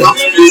and accident.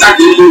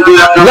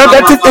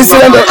 Negative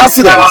incident and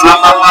accident.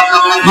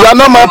 You are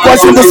not my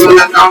portion this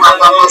month.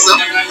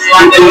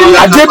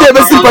 I did the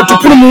best thing to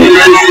put me.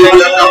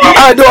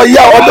 I don't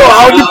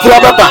how you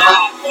probably.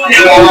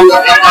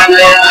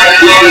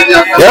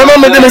 I'm not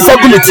making a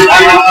security.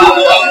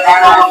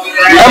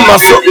 I'm not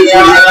so.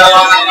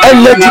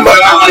 And let you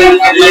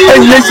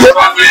and let you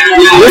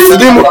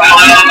listen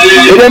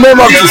in the name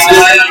of Jesus.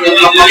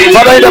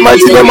 Father, in the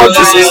mighty name of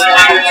Jesus.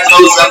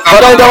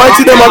 Father, in the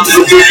mighty name of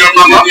Jesus.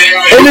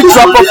 Any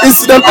trap of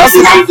incident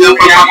accident.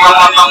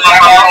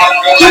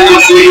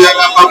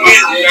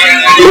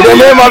 In the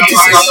name of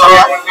Jesus.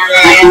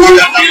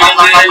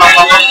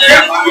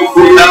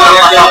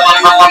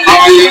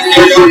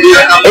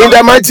 In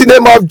the mighty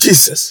name of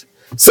Jesus.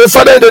 Say,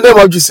 Father, in the name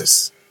of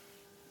Jesus,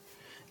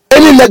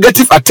 any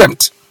negative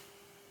attempt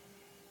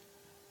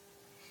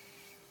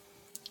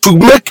to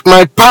make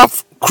my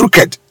path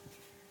crooked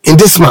in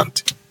this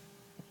month,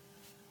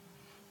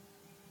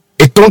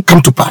 it don't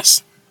come to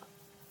pass.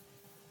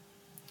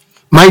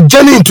 My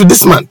journey into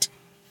this month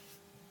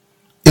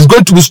is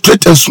going to be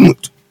straight and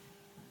smooth.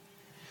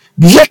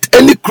 Let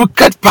any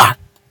crooked path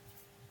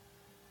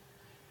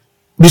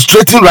be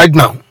straightened right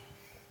now.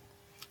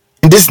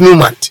 In this new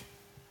month,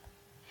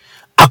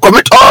 I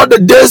commit all the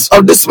days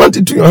of this month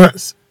into your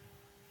hands.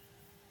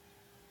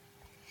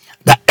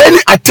 That any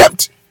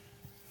attempt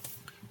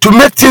to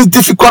make things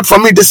difficult for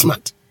me this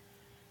month,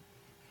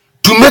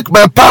 to make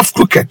my path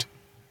crooked,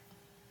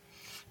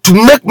 to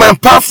make my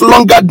path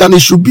longer than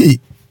it should be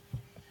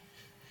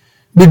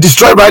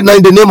destroyed right now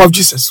in the name of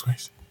Jesus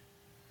Christ.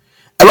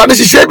 And what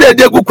she said, "Be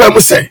good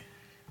kwa say."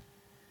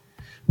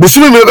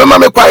 Busumi me be ma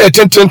me kwa ya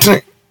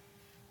tententen.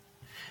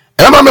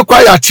 E ma me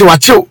kwa ya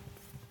chiwachiw.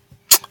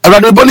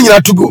 Awurade me boni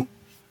nyina tugu.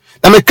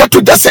 Na me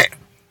kato da se.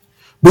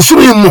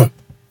 Busumi mu.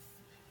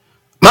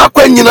 Ma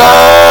kwa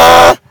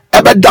nyina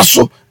ebe da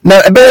so na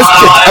ebe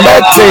straight,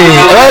 ebe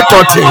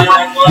tote.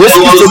 Yes,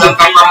 Christ.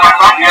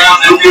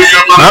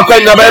 Ma kwa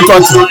nyina ebe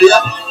tote.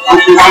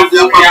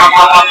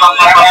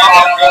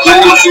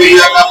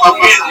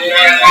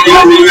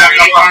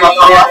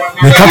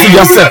 Me kato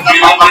da se.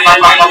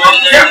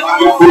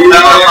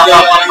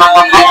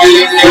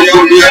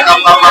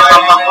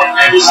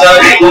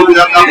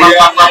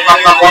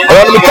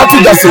 Me kato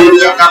da se.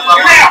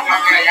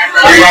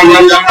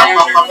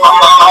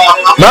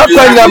 Ma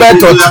kwa nyina ebe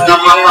tote.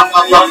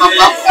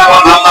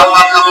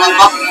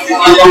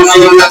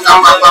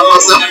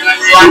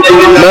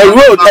 My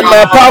road and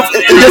my path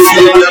in this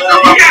way.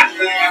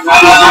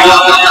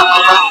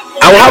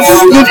 I will have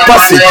smooth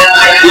passage.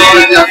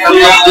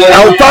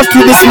 I will pass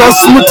through this month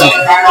smoothly.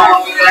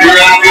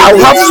 I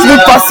will have smooth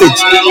passage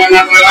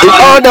in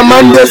all the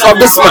Mondays of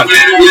this month.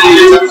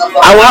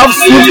 I will have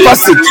smooth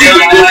passage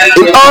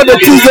in all the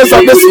Tuesdays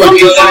of this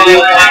month.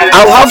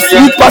 I will have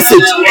smooth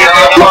passage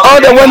in all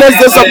the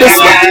Wednesdays of this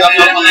month.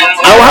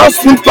 I will have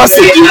smooth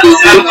passage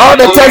in all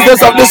the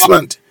Thursdays of this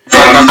month.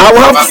 I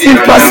will have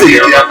smooth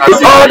passage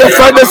in all the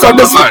Fridays of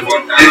this month.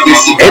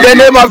 In the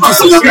name of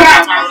Jesus.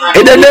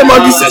 In the name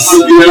of Jesus.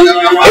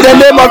 In the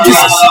name of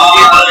Jesus.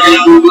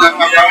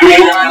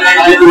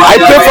 I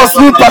pray for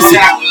smooth passage.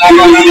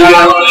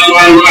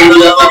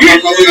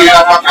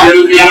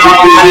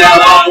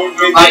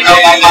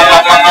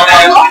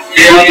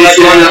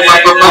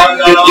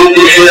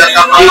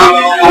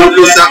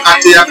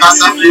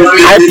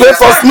 I pray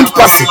for smooth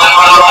passage.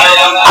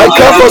 I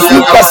pray for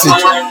smooth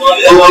passage.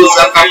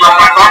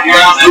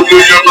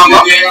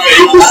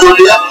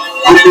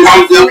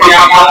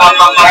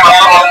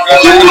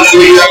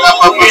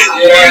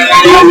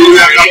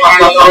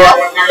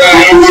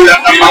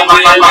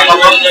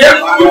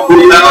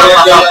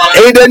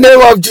 In the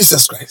name of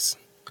Jesus Christ,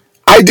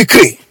 I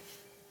decree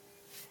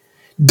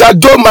that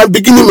though my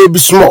beginning may be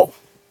small,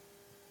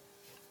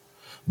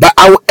 but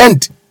I will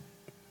end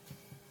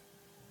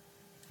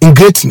in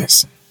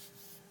greatness.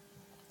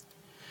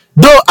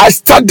 Though I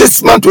start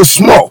this month with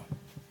small,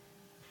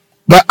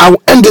 but I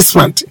will end this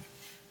month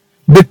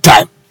big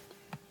time.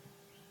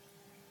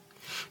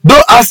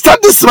 Though I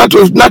start this month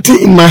with nothing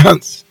in my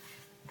hands,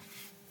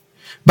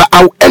 but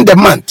I will end the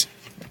month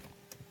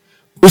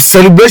with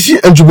celebration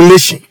and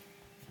jubilation.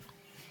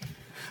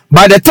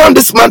 By the time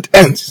this month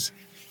ends,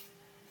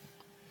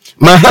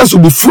 my hands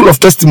will be full of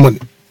testimony.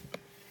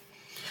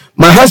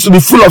 My hands will be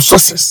full of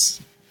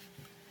success.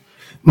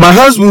 My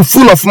hands will be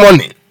full of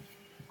money.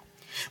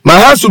 My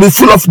hands will be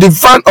full of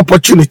divine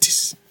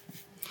opportunities.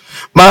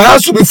 My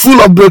hands will be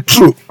full of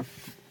breakthrough.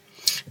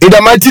 In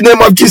the mighty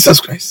name of Jesus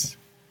Christ.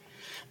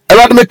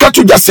 Elad me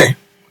katu jase.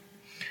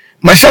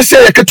 Ma shase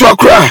ye ketu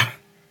akura.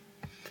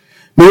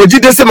 Me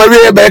wajide se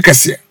marie ye ba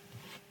kese.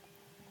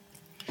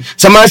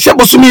 Sa ma hye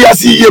bosumi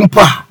yasi ye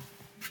mpa.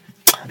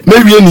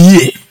 Me wie ni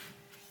ye.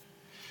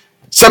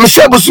 Sa me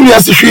hye bosumi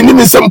yasi hwe ni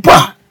nsem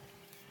mpa.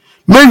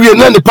 Me wie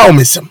na ne pa o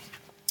mesem.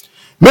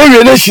 Me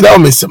wie na hira o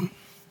mesem.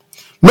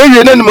 Me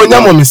wie na ni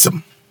monyam o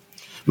mesem.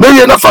 Me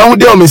wie na fa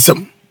hode o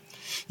mesem.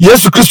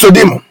 Yesu Kristo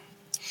demo.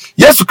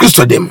 Yesu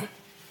Kristo demo.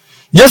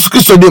 Yesu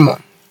Kristo demo.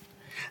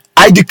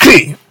 I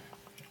decree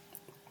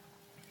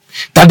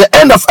that the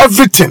end of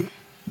everything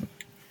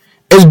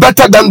is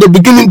better than the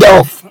beginning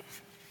thereof.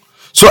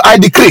 So I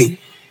decree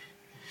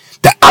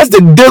that as the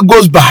day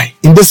goes by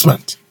in this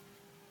month,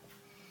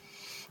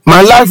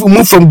 my life will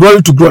move from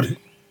glory to glory.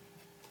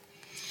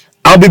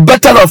 I'll be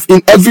better off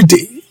in every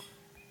day.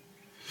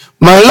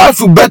 My life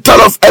will be better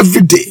off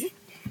every day.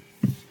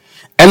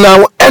 And I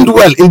will end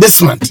well in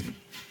this month.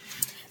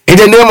 In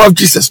the name of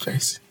Jesus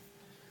Christ.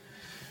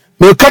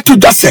 Me katu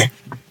jase.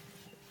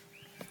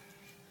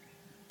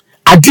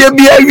 Adia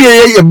bia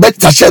wie ye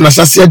better share na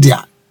sase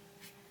dia.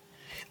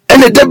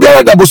 Ene de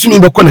bia da bosumi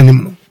be kɔ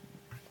nanim no.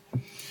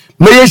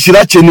 Me ye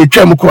hira che ne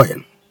twam kɔ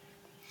ye.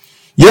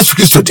 Yesu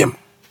Kristo dem.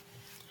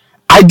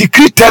 I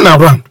decree turn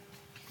around.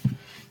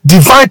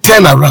 Divine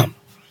turn around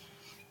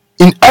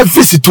in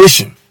every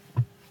situation.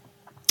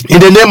 In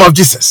the name of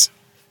Jesus.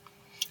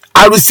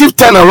 I receive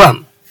turn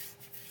around.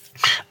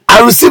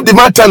 I receive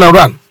divine turn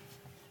around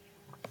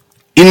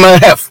in my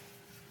health.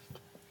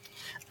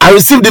 I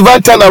receive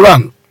divine turn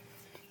around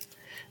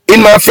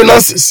in my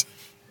finances.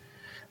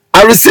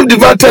 I receive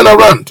divine turn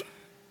around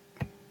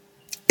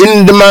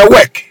in my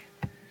work.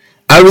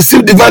 I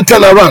receive divine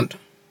turn around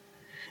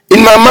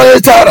in my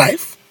marital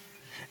life.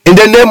 In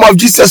the name of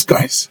Jesus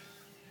Christ.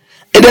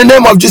 In the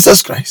name of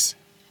Jesus Christ.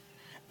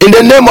 In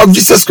the name of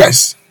Jesus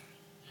Christ.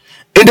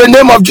 In the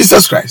name of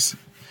Jesus Christ.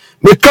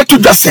 Me katu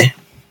jase.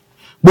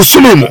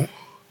 Busulimu.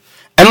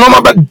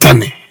 Enoma be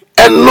dane.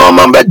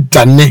 Enoma be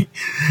dane.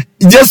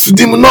 Yesu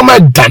di mu noma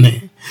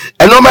dane.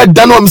 Enoma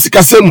dane o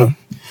msikasemu.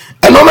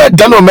 Enoma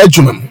dane o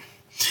mejumemu.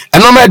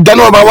 Enoma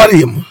dane o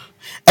bawariyemu.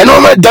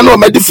 Enoma dane o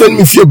medifren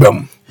mi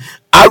fiebemu.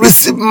 I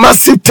receive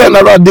massive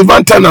turnaround,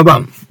 divine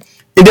turnaround.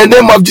 In the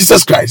name of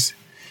Jesus Christ.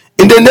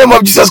 In the name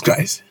of Jesus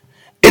Christ.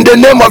 In the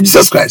name of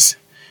Jesus Christ.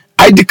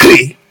 I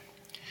decree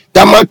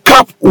that my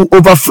cup will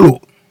overflow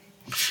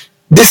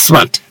this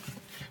month.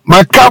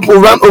 My cup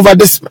will run over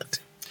this month.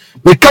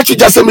 Me catch you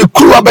just me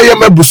kuru abaye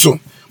me buso.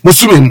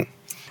 Musumimu.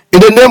 In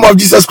the name of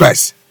Jesus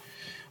Christ.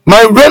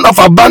 My reign of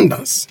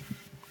abundance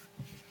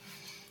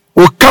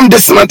will come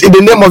this month in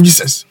the name of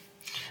Jesus.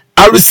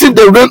 I receive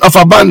the reign of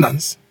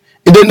abundance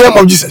in the name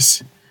of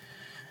Jesus.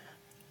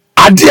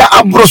 Adia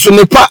abroso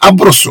nepa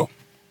abroso.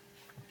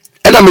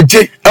 Ena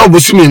meje e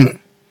obosumimu.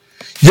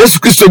 Yesu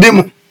Kristo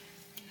demo.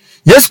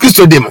 Yesu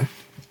Kristo demo.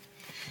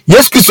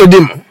 Yesu Kristo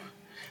demo.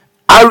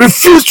 I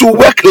refuse to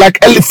work like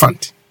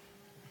elephant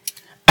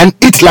and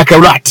eat like a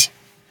rat.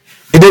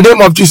 In the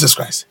name of Jesus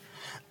Christ.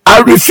 I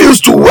refuse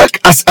to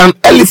work as an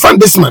elephant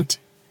this month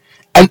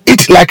and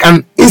eat like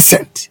an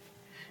insect.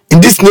 In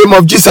this name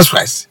of Jesus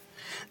Christ,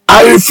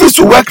 I refuse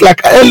to work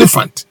like an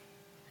elephant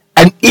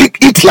and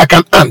eat like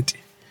an ant.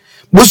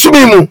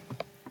 Busumimu,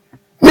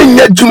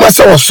 minya juma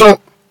sa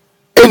waso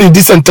any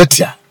decent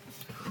tatia.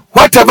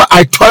 Whatever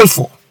I toil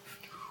for,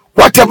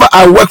 whatever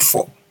I work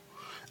for,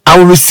 I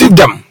will receive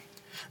them.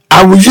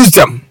 I will use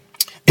them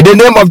in the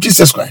name of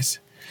Jesus Christ.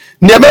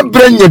 Niame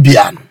brenye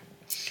biano.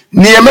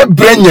 Niame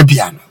brenye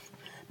biano.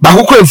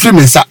 Bahuko enfri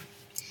mensa.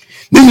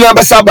 Ni nyina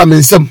besa ba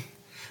mensam.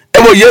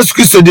 Ewo Yesu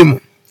Kristo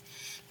dimo.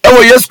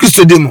 Ewo Yesu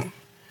Kristo dimo.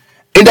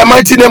 In the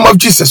mighty name of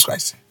Jesus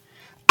Christ,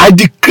 I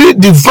decree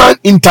divine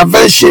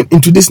intervention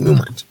into this new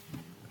month.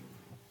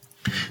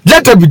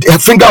 Let there be a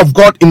finger of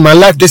God in my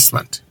life this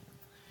month.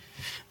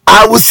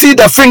 I will see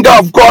the finger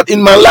of God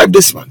in my life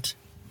this month.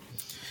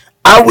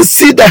 I will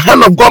see the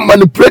hand of God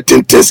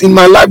manipulating things in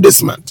my life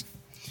this month.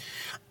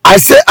 I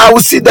say I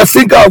will see the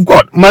finger of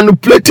God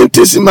manipulating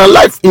things in my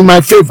life in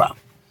my favor.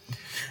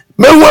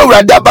 Mewa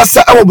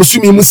radabasa awo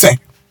busumi mu se.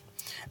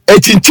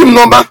 Echinchim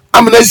noma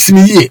amena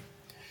simi ye.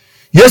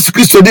 Yesu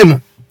Kristo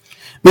demo.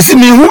 Mesi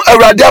mi hu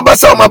awurade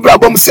abasa o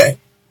mabrabo mu se.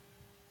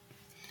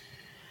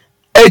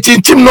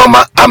 Echinchim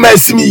noma amena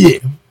simi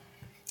ye.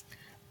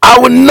 I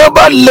will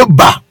never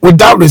labor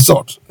without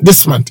result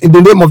this month in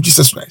the name of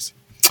Jesus Christ.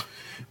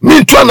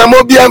 Me to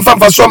anamobi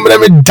amfa so mre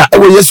me da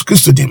ewo Yesu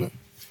Kristo demo.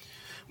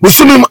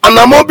 Busumi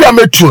anamobi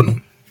ametuo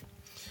no.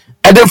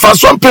 Ede fa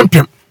so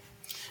pempem.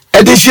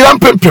 Ede shiram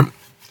pempem.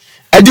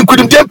 Ede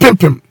kudimde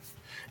pempem.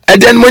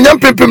 Ede monyam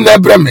pempem na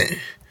ebreme.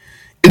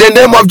 In the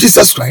name of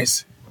Jesus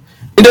Christ.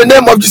 In the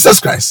name of Jesus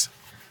Christ.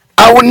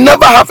 I will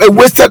never have a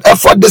wasted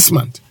effort this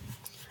month.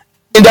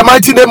 In the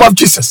mighty name of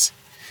Jesus.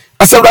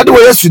 As I read the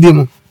way yesterday,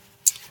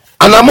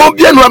 and I'm all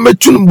bien one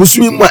metun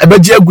busumi mu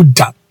ebeje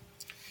aguda.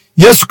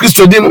 Yesu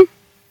Kristo demo.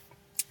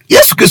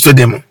 Yesu Kristo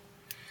demo.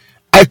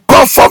 I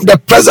call forth the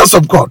presence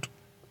of God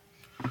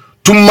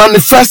to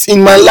manifest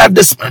in my life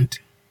this month.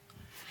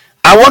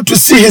 I want to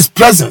see his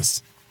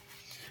presence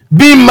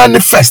being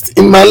manifest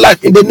in my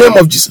life in the name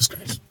of Jesus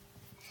Christ.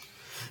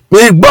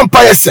 Me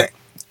bonfire say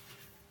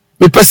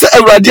me pese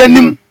awurade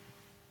anim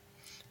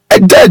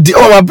edadi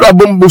o mabra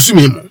bom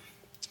busumi mu.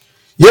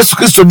 Yesu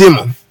Kristo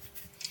demo.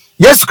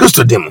 Yesu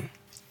Kristo demo.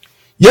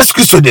 Yesu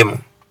Kristo demo.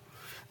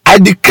 I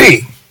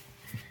decree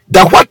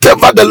that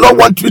whatever the Lord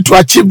wants me to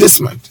achieve this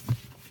month,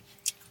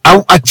 I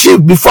will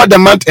achieve before the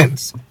month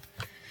ends.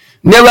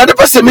 Ne awurade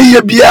pese me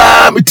ye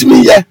bia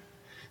metimi ye.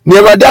 Ne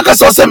awurade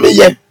akasa se me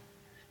ye.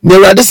 Ne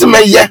awurade se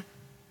me ye.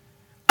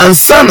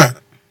 Ansana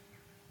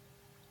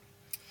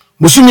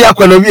musumi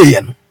akwana wie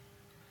ye no.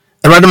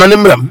 Awurade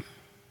manimram.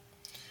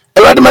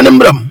 Awurade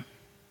manimram.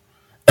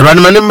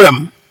 Awurade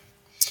manimram.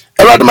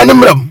 Awurade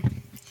manimram.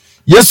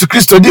 Yesu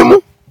Kristo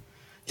dimo.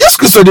 Yesu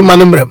Kristo di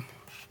manimram.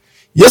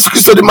 Yesu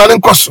Kristo di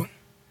maninkoso.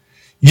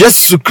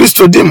 Yesu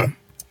Kristo dimo.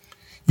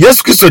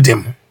 Yesu Kristo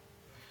dimo.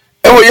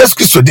 Ewo Yesu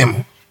Kristo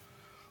dimo.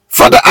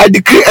 Father, I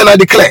decree and I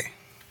declare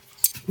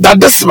that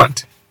this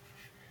month,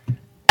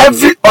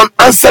 every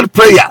unanswered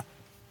prayer,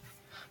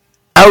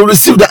 I will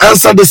receive the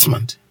answer this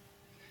month.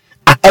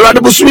 Awurade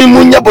busumi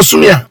munya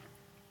busumia.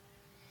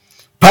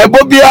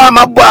 Paibo bia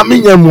mabo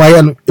aminya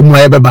muaye no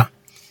emuaye beba.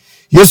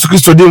 Yesu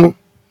Kristo dimo.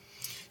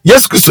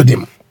 Yesu Kristo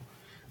dimo.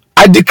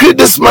 I decree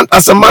this month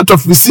as a month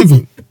of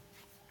receiving.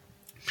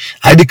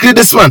 I decree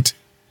this month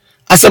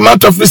as a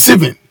month of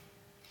receiving.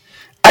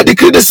 I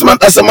decree this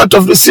month as a month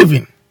of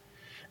receiving.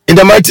 In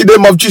the mighty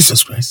name of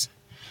Jesus Christ.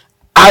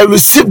 I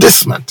receive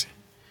this month.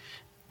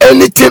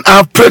 Anything I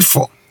have prayed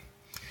for,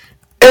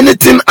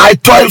 anything I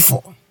toil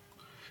for,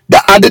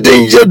 that I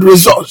didn't yield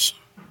results,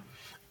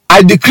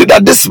 I decree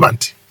that this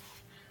month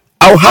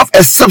I will have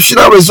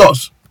exceptional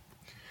results.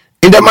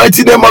 In the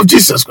mighty name of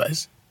Jesus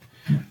Christ.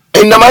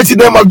 In the mighty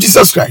name of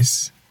Jesus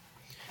Christ.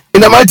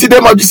 In the mighty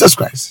name of Jesus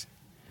Christ.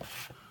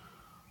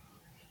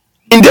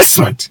 In this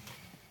month,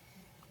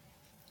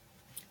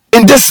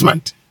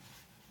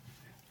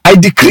 I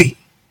decree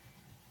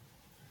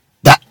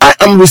that I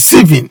am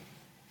receiving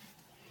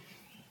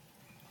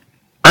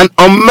an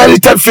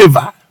unmerited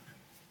favor.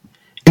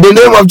 In the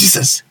name of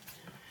Jesus.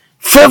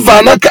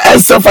 Favor naka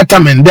ensa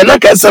fatamen. De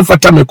naka ensa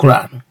fatame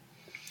kura no.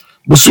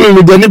 Busumi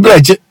me dani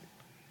braje.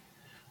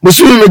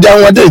 Busumi me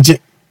dan wadeje.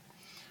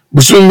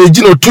 Busumi me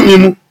jino tumi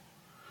mu.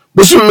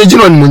 Busumi me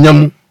jino nmunya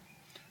mu.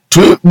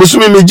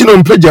 Busumi me jino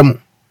mpagya mu.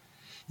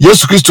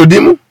 Yesu Kristo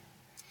dimu.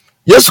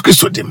 Yesu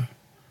Kristo dimu.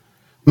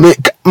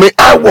 May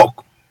I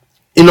walk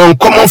in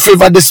uncommon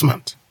favor this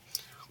month.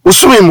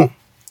 Busumi mu.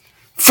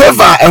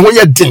 Favor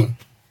ehonye den.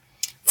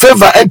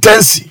 Favor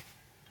intensi.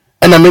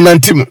 And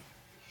amenantimu.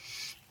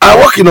 I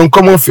walk in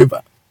uncommon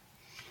favor.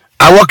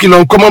 I walk in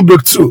uncommon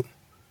breakthrough.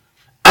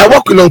 I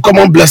walk in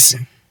uncommon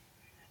blessing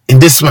in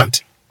this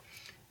month.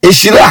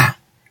 Eshira.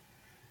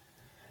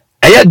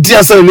 Aya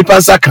dia sa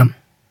nipa sakam.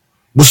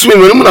 Busumi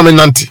mu na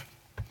menanti.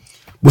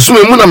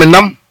 Busumi mu na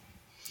menam.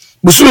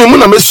 Busumi mu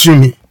na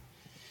mesumi.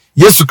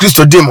 Yesu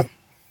Kristo demo.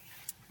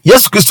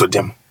 Yesu Kristo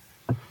demo.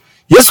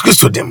 Yesu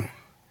Kristo demo.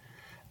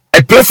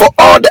 I pray for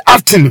all the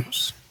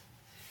afternoons,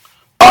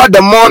 all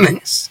the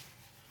mornings,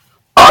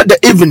 all the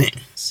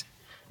evenings,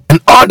 and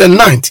all the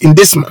night in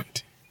this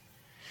month.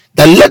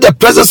 that let the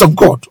presence of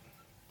God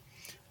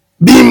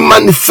be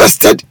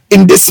manifested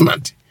in this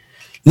month.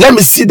 Let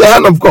me see the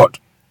hand of God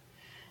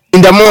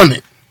in the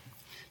morning.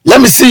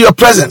 Let me see your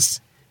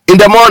presence in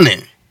the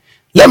morning.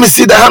 Let me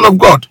see the hand of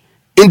God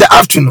in the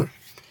afternoon.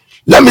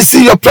 Let me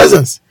see your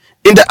presence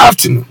in the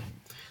afternoon.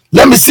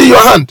 Let me see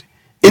your hand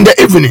in the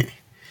evening.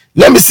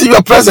 Let me see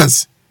your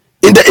presence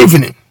in the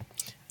evening.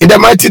 In the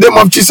mighty name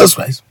of Jesus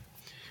Christ.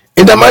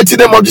 In the mighty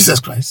name of Jesus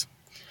Christ.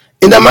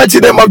 In the mighty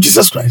name of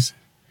Jesus Christ.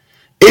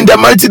 In the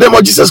mighty name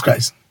of Jesus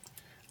Christ.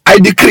 I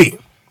decree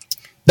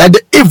that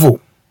the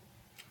evil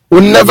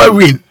will never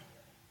win.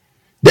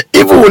 The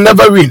evil will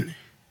never win.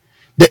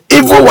 The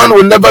evil one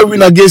will never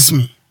win against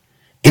me.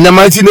 In the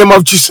mighty name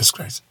of Jesus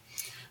Christ.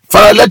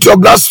 Father, let your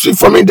blood stream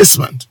for me this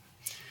month.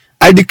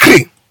 I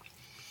decree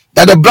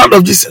that the blood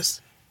of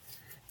Jesus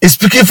is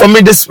speaking for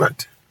me this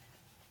month.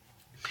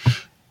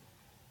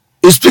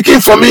 Is speaking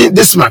for me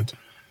this month.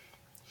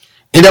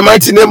 In the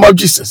mighty name of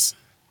Jesus.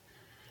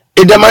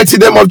 In the mighty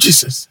name of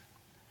Jesus.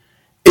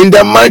 In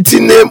the mighty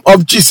name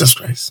of Jesus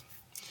Christ.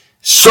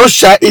 So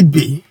shall it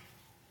be.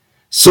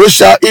 So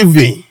shall it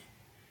be.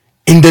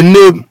 In the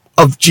name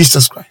of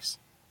Jesus Christ.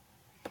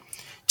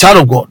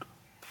 Child of God,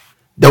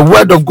 the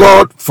word of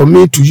God for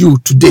me to you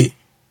today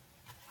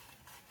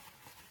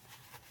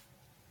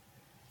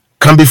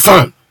can be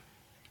found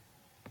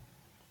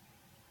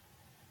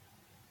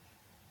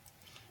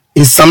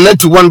in Psalm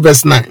 91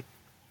 verse 9.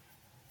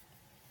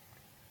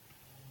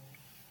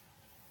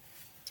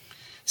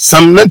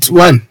 Psalm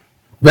 91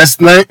 verse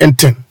 9 and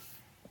 10.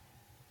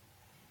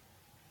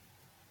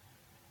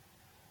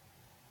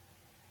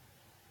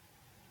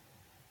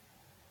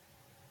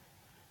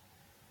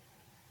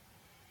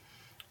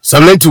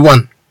 Psalm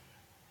 91.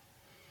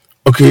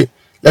 Okay,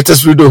 let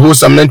us read the whole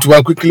Psalm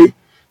 91 quickly.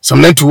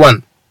 Psalm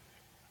 91.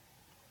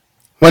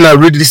 When I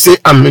read it, say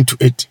I'm into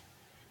it.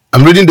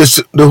 I'm reading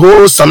the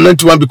whole Psalm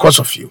 91 because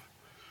of you.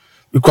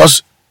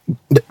 Because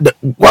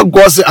what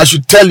God said I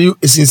should tell you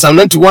is in Psalm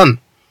 91,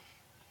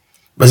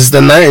 verses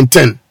 9 and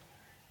 10.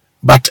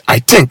 But I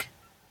think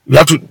you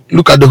have to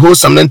look at the whole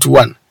Psalm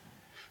 91.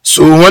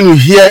 So when you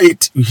hear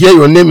it, you hear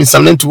your name in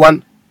Psalm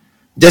 91,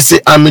 just say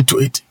I'm into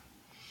it.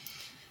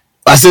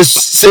 I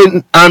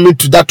say amen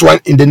to that one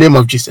in the name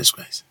of Jesus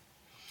Christ.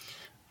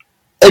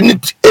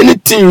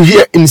 Anything you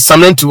hear in Psalm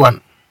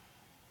 91,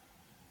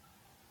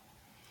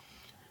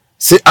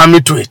 say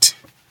amen to it.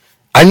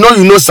 I know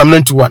you know Psalm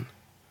 91,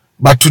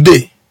 but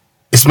today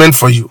it's meant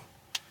for you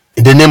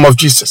in the name of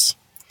Jesus.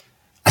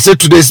 I said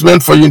today is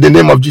meant for you in the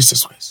name of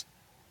Jesus Christ.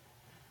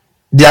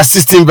 There are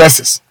 16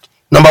 verses.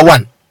 Number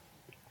 1.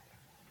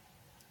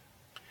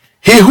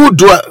 He who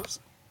dwells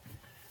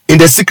in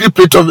the secret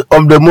place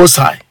of the Most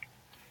High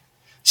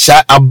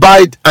shall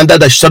abide under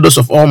the shadows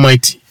of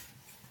Almighty.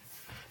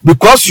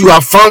 Because you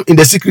are found in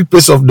the secret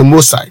place of the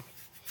Most High,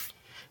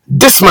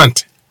 this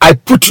month I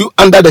put you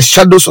under the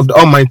shadows of the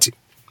Almighty.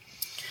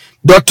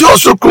 Doti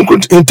also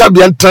kunkun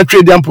intabian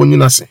trade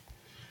amponina se.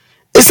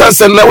 Esan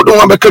se na wodo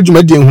wabeka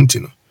dwumadi ehunti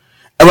no.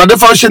 Ewade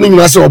function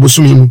nyina se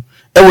obosumi mu.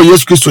 Ewo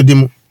Yesu Kristo di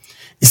mu.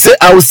 He said,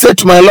 I will say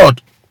to my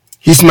Lord,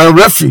 He's my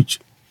refuge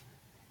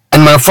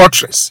and my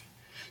fortress.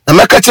 Na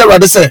meka che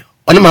Ewade say,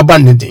 oni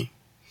mabandin.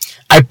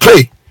 I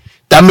pray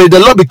that may the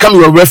Lord become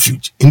your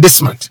refuge in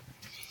this month.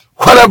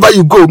 Wherever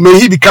you go, may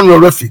He become your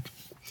refuge.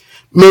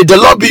 May the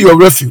Lord be your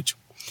refuge.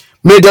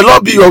 May the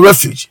Lord be your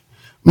refuge.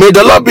 May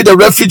the Lord be the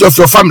refuge of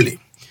your family.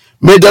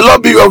 May the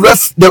Lord be your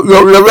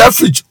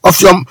refuge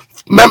of your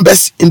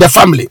members in the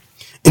family.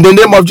 In the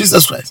name of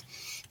Jesus Christ.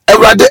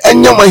 Everybody,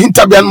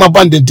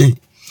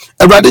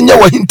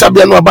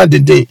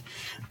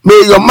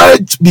 may your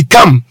marriage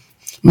become,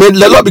 may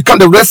the Lord become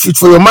the refuge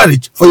for your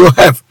marriage, for your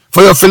health,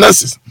 for your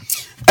finances.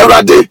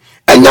 Everybody,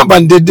 enya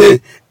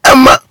bandede,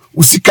 emma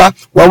usika,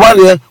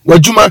 waware,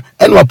 wajuma,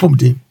 and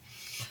wapumde.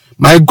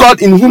 My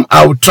God, in whom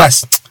I will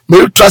trust. May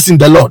you trust in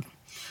the Lord.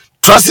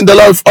 Trust in the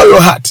Lord with all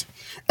your heart,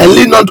 and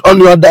lean not on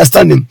your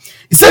understanding.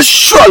 He says,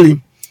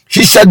 surely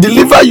He shall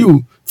deliver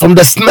you from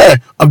the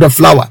snare of the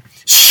flower.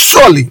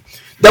 Surely,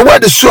 the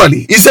word is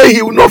surely. He said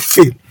He will not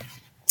fail.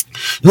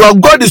 Your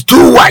God is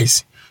too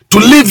wise to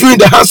leave you in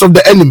the hands of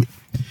the enemy.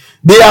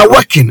 They are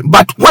working,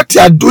 but what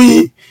they are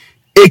doing,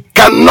 it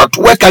cannot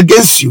work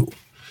against you.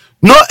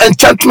 No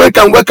enchantment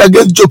can work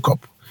against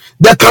Jacob.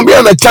 There can be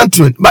an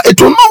enchantment, but it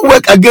will not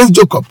work against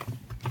Jacob.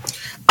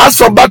 As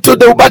for battle,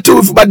 they will battle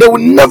with, but they will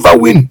never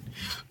win.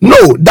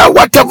 Know that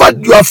whatever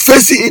you are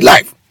facing in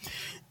life,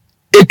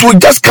 it will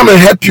just come and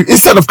help you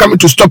instead of coming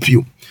to stop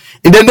you.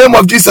 In the name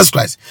of Jesus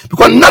Christ.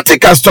 Because nothing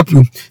can stop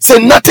you. Say,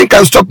 nothing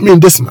can stop me in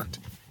this month.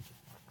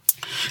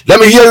 Let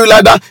me hear you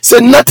like that. Say,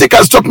 nothing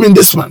can stop me in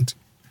this month.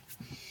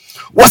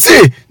 What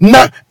say?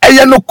 Na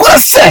eye no kwa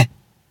se.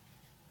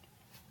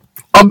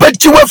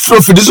 Obechi we fro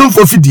fidizum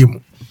fo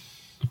fidimu.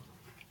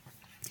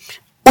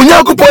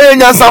 Onyankopon ye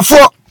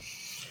nyansafo.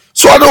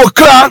 So ado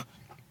okra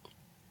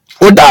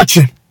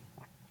odachi.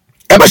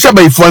 Ebesha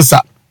ba ifonsa.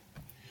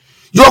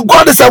 Your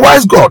God is a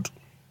wise God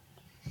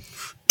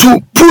to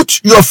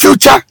put your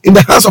future in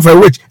the hands of a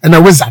witch and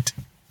a wizard.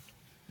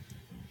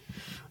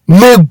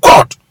 May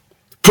God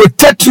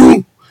protect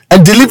you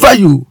and deliver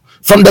you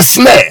from the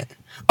snare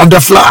of the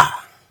flower.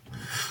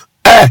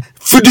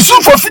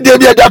 Fidisun for fidie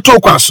bi ada to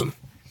kwaso.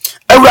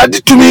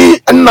 Awurade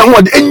tumi na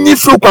ho de enyi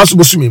firi kwaso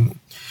bosumi mu.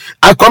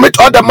 I commit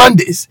all the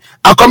Mondays,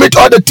 I commit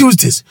all the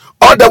Tuesdays,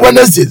 all the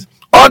Wednesdays,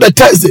 all the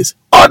Thursdays,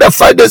 all the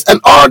Fridays, and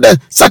all the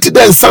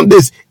Saturdays and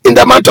Sundays in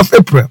the month of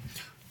April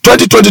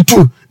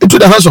 2022 into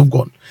the hands of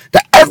God.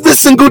 That every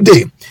single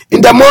day,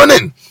 in the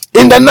morning,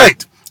 in the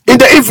night, in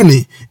the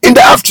evening, in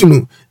the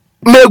afternoon,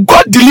 may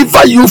God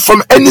deliver you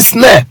from any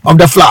snare of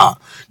the flower.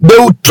 They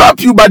will trap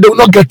you, but they will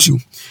not get you.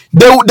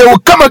 They will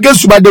come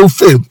against you, but they will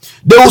fail.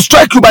 They will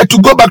strike you, but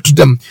to go back to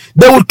them.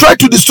 They will try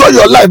to destroy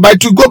your life, but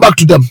to go back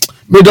to them.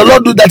 May the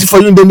Lord do that for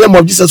you in the name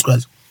of Jesus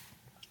Christ.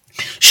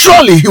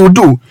 Surely he will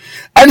do.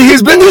 And he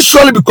is bringing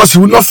surely because he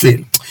will not fail.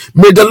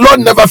 May the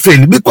Lord never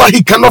fail, because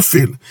he cannot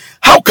fail.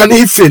 How can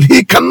he fail?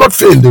 He cannot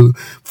fail.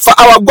 For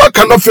our God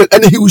cannot fail,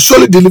 and he will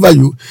surely deliver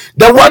you.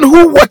 The one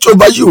who watch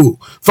over you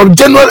from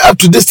January up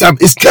to this time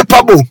is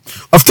capable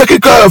of taking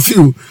care of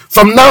you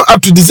from now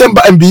up to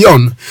December and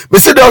beyond. We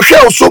say the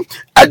also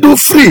I do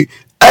free.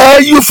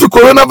 You free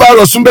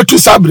coronavirus.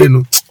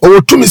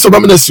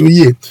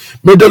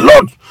 May the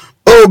Lord,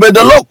 may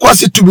the Lord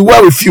cause it to be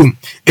well with you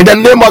in the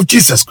name of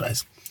Jesus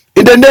Christ.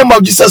 In the name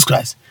of Jesus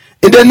Christ.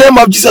 In the name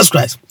of Jesus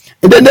Christ.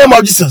 In the name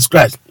of Jesus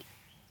Christ.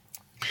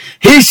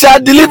 He shall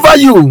deliver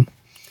you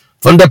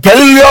from the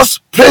perilous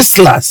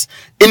pestilence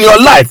in your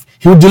life.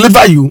 He will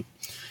deliver you.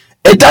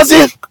 It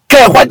doesn't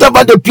care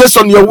whatever they place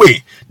on your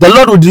way. The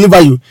Lord will deliver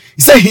you.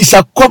 He said he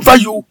shall cover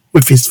you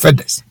with his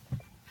feathers.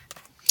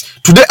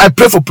 Today I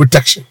pray for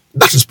protection.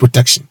 That is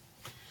protection.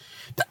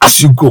 That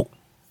as you go,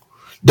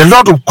 the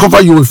Lord will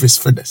cover you with his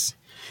feathers.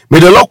 May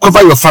the Lord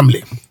cover your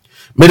family.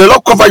 May the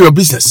Lord cover your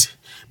business.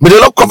 May the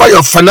Lord cover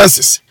your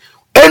finances.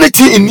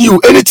 Anything in you,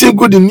 anything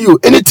good in you,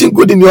 anything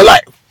good in your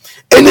life,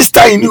 any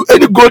star in you,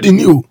 any gold in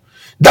you,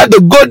 that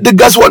the gold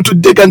diggers want to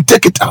dig and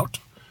take it out.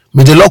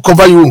 May the Lord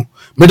cover you.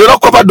 May the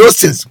Lord cover those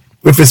things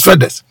with his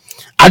feathers.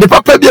 And the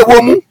papa be a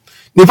woman,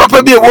 the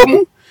papa be a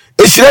woman,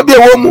 a shire be a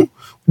woman,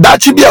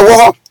 that she be a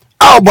woman,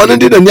 our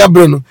bonnet and your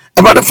brano,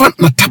 about the front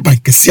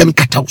Nataba Cassian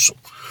Catauso.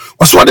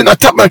 Was what in a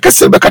tap like a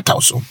silver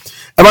catauso.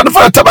 About the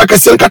front Tabaka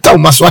Sen Catau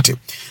Maswati.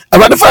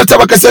 About the front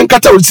Tabaka Sen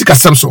Catau Sika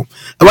Samso.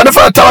 About the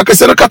front Tabaka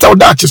Sen Catau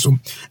Dachesum.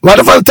 About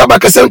the front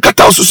Tabaka Sen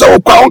Catauso, so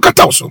on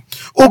Catauso.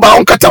 Oba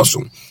on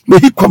Catauso. May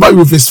he cover you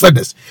with his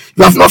feathers.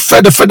 You have not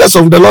fed the feathers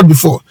of the Lord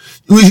before.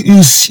 You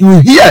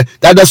hear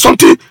that there's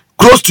something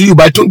close to you,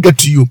 but it don't get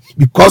to you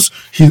because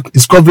he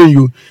is covering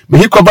you. May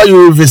he cover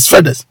you with his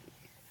feathers.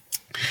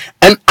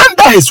 And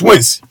under his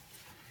wings,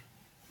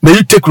 may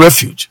you take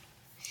refuge.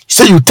 He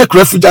said you take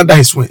refuge under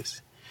his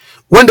wings.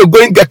 When the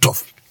going get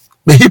off,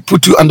 may he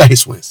put you under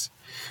his wings.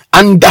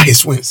 Under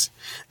his wings.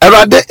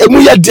 Erade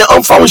emuya dia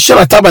onfa won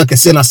shara taban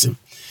kese na sim.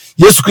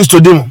 Yesu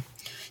Kristo demo.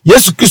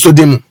 Yesu Kristo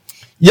demo.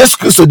 Yesu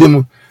Kristo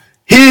demo.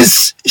 He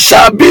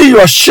shall be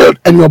your shield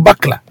and your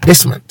buckler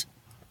this month.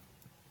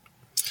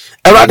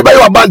 Erade ba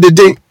yo abande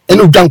den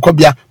enu dwan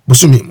kobia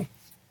busumi mu.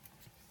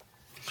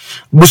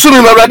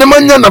 Busumi mu erade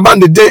manya na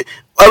bande den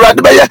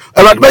erade ba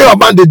yo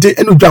abande den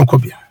enu dwan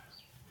kobia.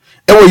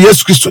 Ewo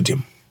Yesu Kristo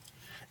demo.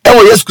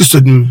 Ewo Yesu Kristo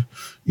demo.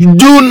 You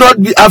do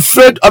not be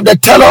afraid of the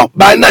terror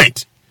by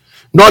night,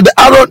 nor the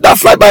arrow that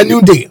fly by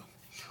noonday.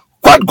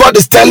 What God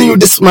is telling you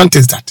this month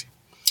is that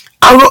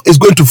arrow is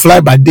going to fly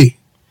by day.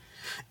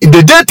 In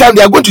the daytime,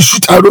 they are going to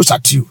shoot arrows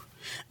at you.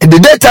 In the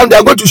daytime, they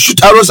are going to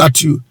shoot arrows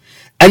at you.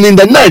 And in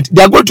the night,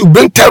 they are going to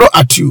bring terror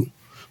at you.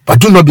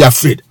 But do not be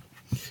afraid.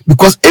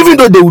 Because even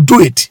though they will do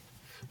it,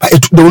 but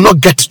they will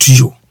not get to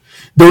you.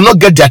 They will not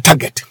get their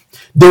target.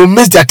 They will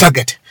miss their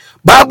target.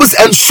 Bibles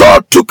and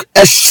Saul took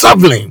a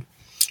javelin,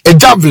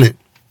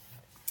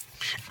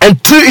 and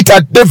threw it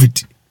at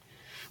David.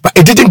 But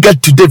it didn't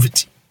get to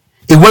David.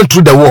 It went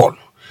through the wall.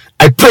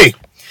 I pray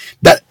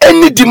that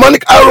any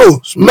demonic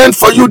arrows meant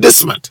for you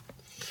this month,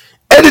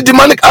 any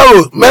demonic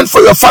arrow meant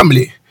for your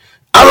family,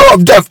 arrow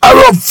of death,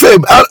 arrow of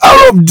fame,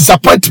 arrow of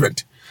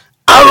disappointment,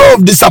 arrow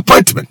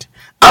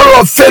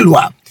of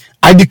failure,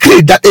 I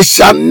decree that it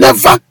shall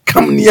never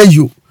come near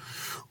you.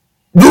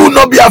 Do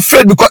not be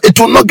afraid, because it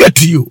will not get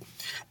to you.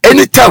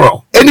 Any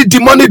terror, any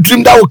demonic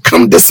dream that will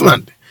come this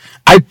month,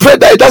 I pray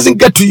that it doesn't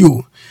get to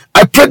you.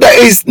 I pray that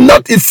it is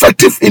not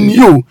effective in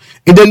you,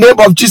 in the name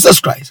of Jesus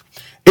Christ.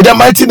 In the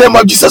mighty name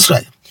of Jesus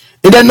Christ.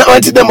 In the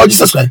mighty name of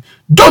Jesus Christ.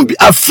 Don't be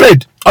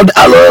afraid of the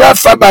arrow that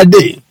fly by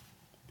day.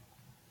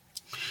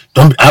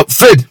 Don't be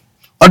afraid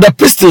of the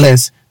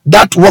pestilence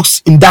that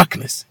walks in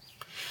darkness.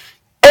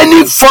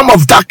 Any form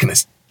of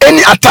darkness,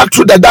 any attack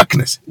through the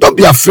darkness, don't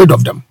be afraid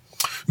of them.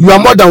 You are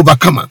more than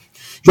overcomer.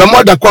 You are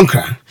more than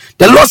conqueror.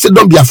 The Lord said,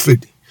 don't be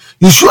afraid.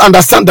 You should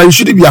understand that you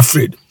shouldn't be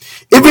afraid.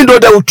 Even though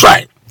they will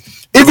try,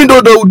 even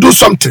though they will do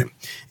something,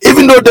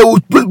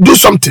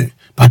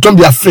 but don't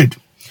be afraid.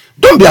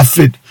 Don't be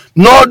afraid.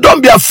 No,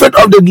 don't be afraid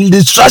of the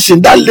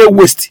distraction that lay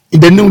waste in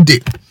the noonday.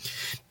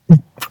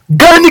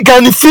 Gani,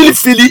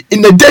 fili,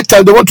 in the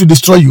daytime they want to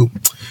destroy you,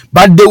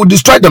 but they will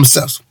destroy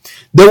themselves.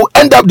 They will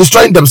end up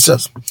destroying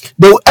themselves.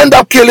 They will end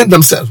up killing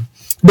themselves.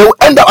 They will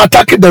end up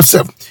attacking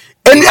themselves.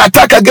 any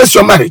attack against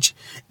your marriage,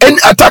 any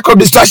attack of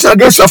distraction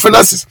against your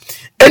finances,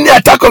 any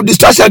attack of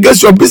distraction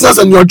against your business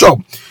and your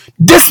job,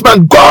 this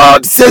man,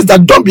 God says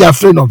that don't be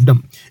afraid of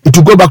them. It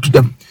will go back to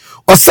them.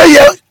 Or say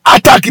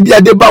attack the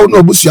adeba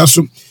no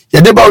busiaso,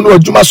 yadeba no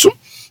adwumaso,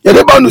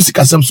 yadeba no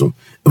sikasam so.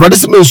 If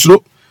this means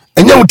slow,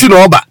 enya uti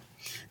no oba,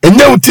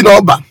 enya uti no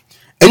oba,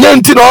 enya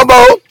uti no oba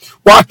o.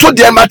 Wa to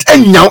dem at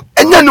enya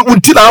no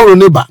uti na awro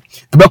neba.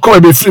 Ebe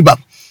come be free back.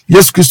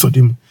 Yes, Christ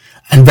dim.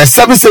 And verse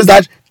 7 says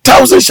that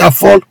 1,000 shall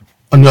fall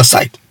on your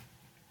side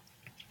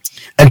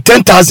and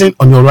 10,000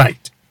 on your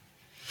right.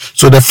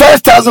 So the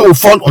first 1,000 will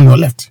fall on your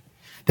left,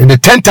 then the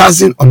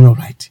 10,000 on your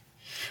right.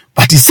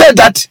 But he said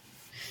that,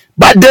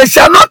 but they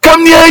shall not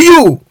come near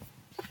you.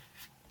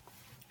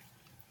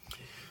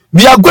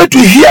 We are going to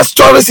hear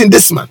stories in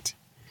this month.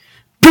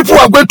 People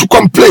are going to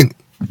complain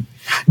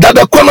that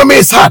the economy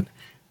is hard.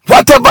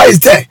 Whatever is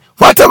there,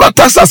 whatever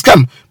tax has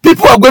come,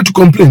 people are going to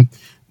complain.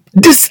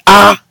 These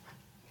are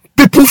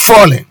people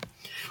falling.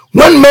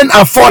 When men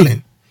are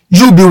falling,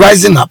 you'll be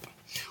rising up.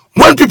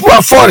 When people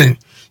are falling,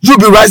 you'll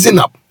be rising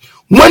up.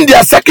 When they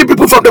are sacking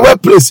people from the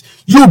workplace,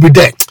 you'll be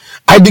there.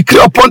 I decree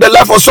upon the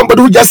life of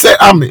somebody who just said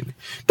amen,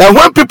 that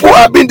when people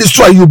are being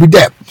destroyed, you'll be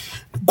there.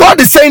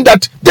 God is saying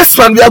that this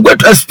one, we are going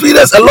to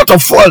experience a lot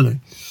of falling.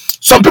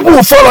 Some people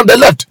will fall on the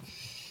left,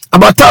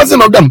 about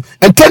 1,000 of them,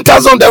 and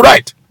 10,000 on the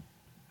right.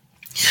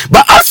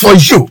 But as for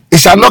you, it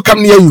shall not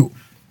come near you.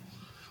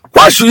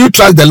 Why should you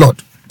trust the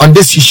Lord on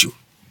this issue?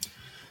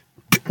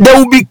 There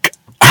will be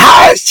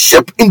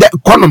hardship in the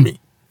economy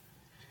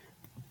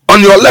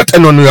on your left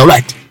and on your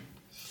right.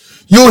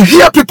 You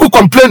hear people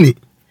complaining,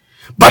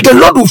 but the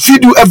Lord will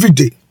feed you every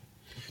day.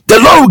 The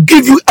Lord will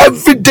give you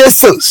everyday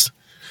sales.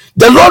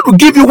 The Lord will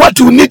give you what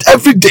you need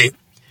every day.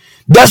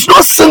 There's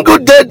no single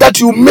day that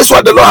you miss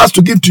what the Lord has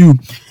to give to you.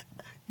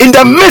 In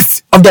the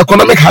midst of the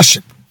economic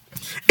hardship,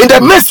 in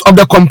the midst of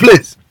the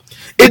complaints,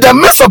 in the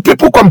midst of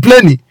people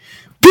complaining,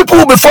 people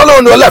will be falling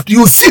on your left, you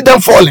will see them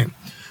falling.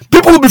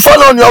 People will be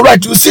falling on your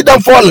right, you will see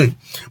them falling.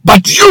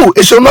 But you,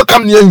 it shall not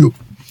come near you.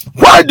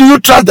 Why do you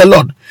trust the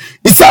Lord?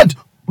 He said,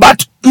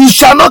 but you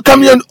shall not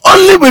come near,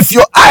 only with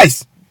your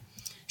eyes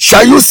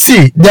shall you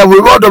see the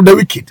reward of the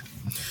wicked.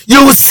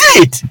 You will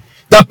see it.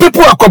 That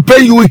people are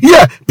complaining, you will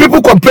hear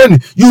people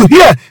complaining, you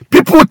hear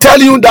people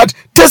telling you that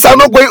things are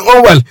not going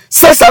on well,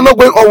 things are not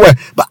going on well.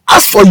 But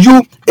as for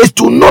you,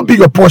 it will not be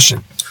your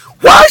portion.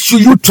 Why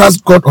should you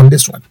trust God on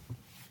this one?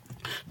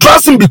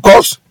 Trust him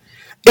because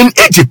in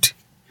Egypt,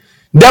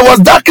 there was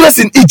darkness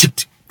in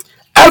Egypt.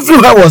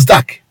 Everywhere was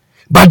dark,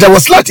 but there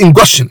was light in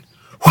Goshen,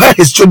 where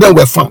his children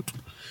were found.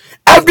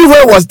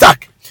 Everywhere was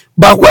dark,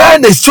 but where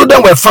his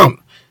children were found,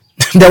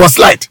 there was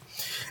light.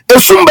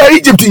 Esumba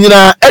Egypt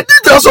nyina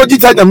edid also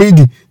jita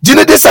nyamedi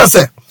jine de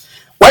sense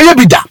waye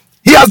bida.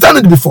 He has done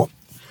it before.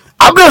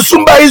 Abra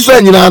Esumba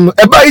Israel nyina no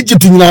eba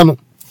Egypt nyina no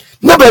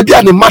na ba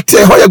bia ne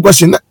mate ho ye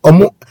Goshen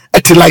omo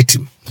eti light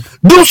him.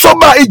 Do so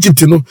ba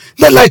Egypt no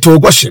na light o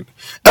Goshen.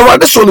 And what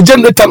this one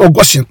generator no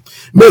Goshen.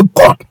 May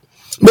God,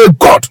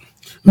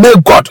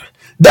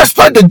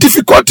 despite the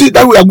difficulty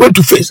that we are going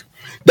to face,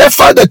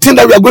 despite the thing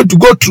that we are going to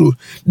go through,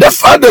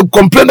 despite the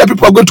complaint that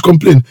people are going to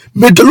complain,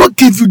 may the Lord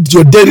give you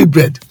your daily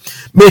bread.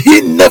 May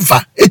it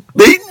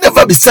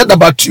never be said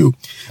about you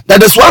that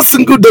there's one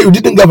single day you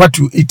didn't get what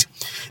you eat.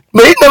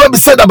 May it never be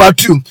said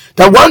about you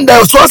that one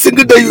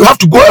single day you have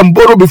to go and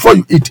borrow before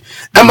you eat.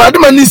 And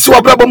madam needs to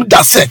problem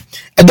that said,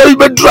 and then you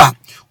be dry.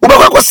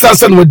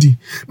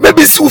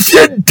 Maybe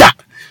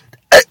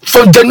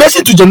from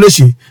generation to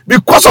generation,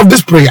 because of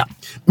this prayer,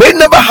 may it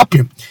never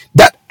happen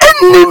that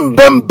any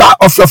member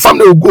of your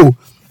family will go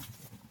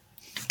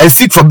and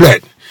seek for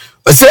bread.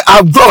 I say,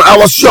 I've grown, I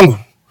was young,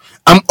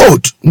 I'm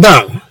old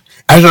now,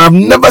 and I've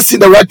never seen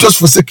the righteous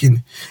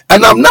forsaken,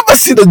 and I've never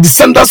seen the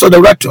descendants of the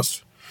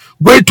righteous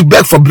going to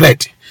beg for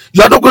bread.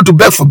 You are not going to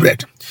beg for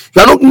bread.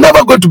 You are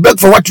never going to beg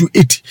for what you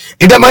eat.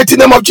 In the mighty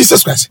name of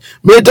Jesus Christ,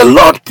 may the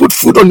Lord put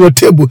food on your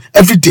table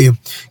every day.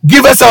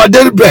 Give us our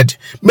daily bread.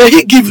 May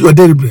he give you a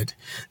daily bread.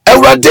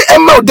 Every day,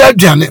 offer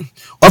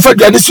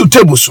the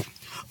tables.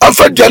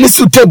 Offer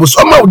the tables.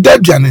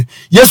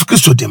 Yes,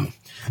 Christ.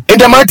 In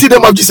the mighty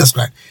name of Jesus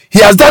Christ, he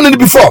has done it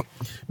before.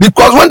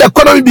 Because when the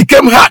economy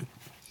became hard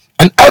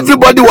and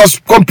everybody was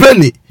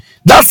complaining,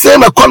 that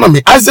same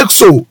economy, Isaac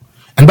sow,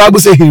 and Bible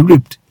says he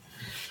reaped.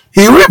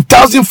 He reaped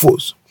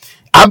 1,000-folds.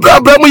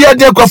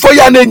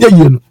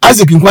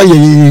 Isaac,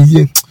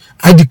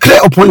 I declare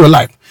upon your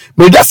life,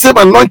 may that same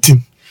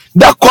anointing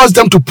that caused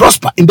them to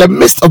prosper in the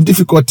midst of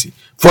difficulty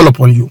fall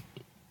upon you.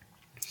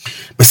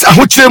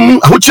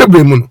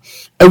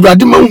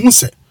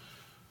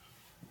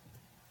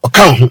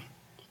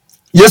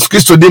 Yes,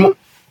 Christo demo.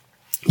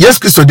 Yes,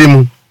 Christo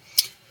demo.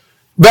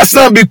 Verse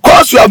 9,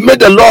 because you have made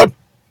the Lord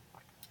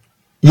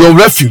your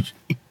refuge,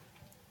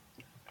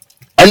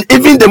 and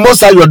even the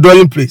Most High your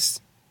dwelling place,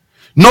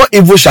 no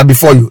evil shall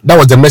befall you. That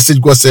was the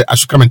message God said I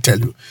should come and tell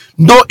you.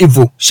 No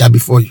evil shall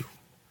befall you.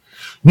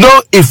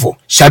 No evil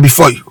shall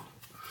befall you.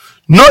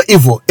 No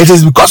evil. It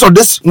is because of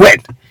this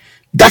word.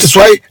 That is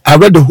why I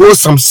read the whole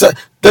Psalm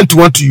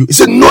 10:1 to you. It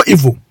said, no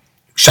evil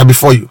shall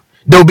befall you.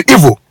 There will be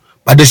evil,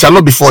 but they shall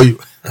not befall you.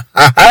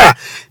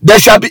 There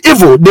shall be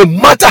evil, no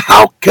matter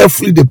how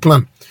carefully they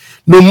plan,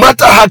 no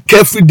matter how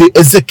carefully they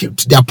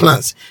execute their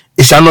plans,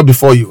 it shall not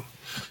befall you.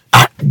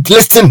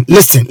 Listen,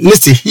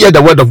 hear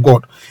the word of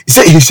God. He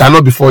said, he shall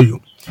not befall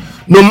you.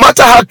 No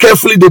matter how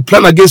carefully they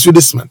plan against you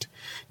this month,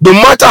 no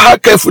matter how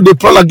carefully they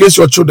plan against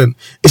your children,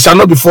 it shall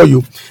not befall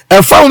you.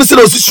 And found instead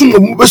of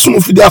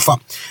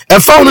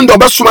and found in the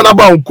best woman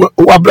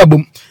about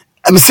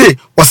and say,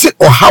 was it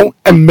or how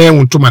a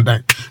man to my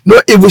die? No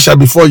evil shall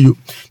befall you,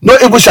 no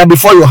evil shall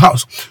befall your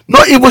house,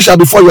 no evil shall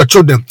befall your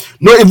children,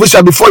 no evil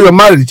shall befall your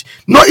marriage,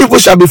 no evil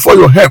shall befall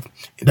your health.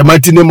 In the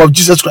mighty name of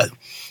Jesus Christ.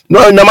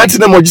 No, in the mighty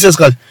name of Jesus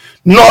Christ.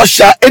 Nor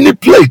shall any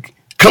plague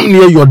come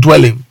near your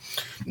dwelling.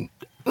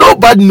 No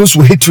bad news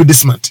will hit you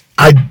this month.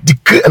 I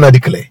decree and I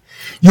declare.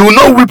 You will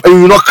not weep and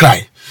you will not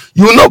cry.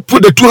 You will not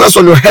put the two hands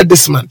on your head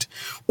this month.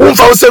 In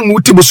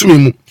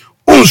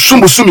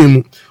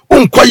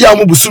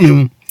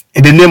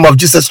the name of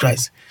Jesus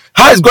Christ.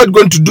 How is God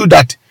going to do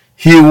that?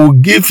 He will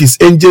give his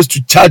angels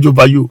to charge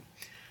over you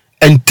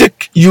and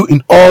take you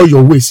in all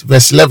your ways.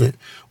 Verse 11.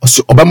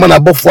 Also, Obama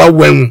above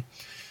when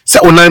say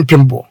onan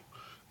pimbo.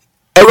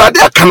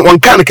 Erade kan on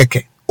kan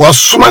keke.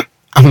 Wasuma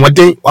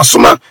ahweden,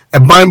 wasuma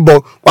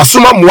ebanbo,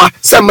 wasuma moa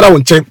semra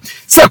wonchen.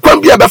 Se kwan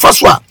bia befa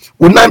so a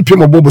onan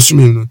pimbo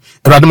bobosumi no.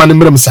 Erade man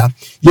mrem sa.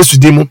 Yesu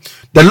dimo.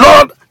 The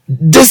Lord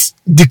just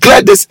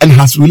declared this and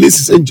has released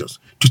his angels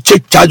to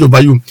take charge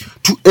over you,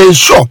 to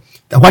ensure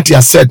that what he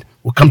has said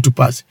will come to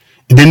pass.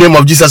 In the name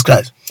of Jesus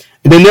Christ.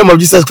 In the name of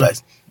Jesus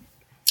Christ.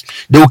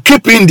 They will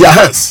keep you in their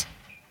hands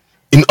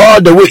in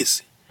all the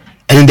ways,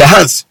 and in their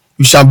hands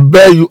you shall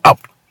bear you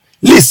up.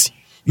 Listen,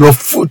 your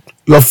foot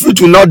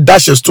will not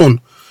dash a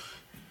stone.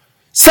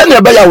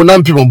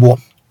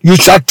 You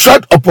shall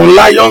tread upon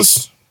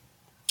lions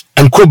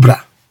and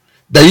cobra,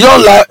 the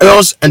young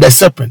lions and the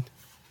serpent.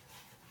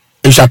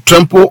 You shall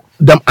trample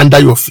them under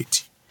your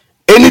feet.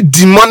 Any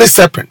demonic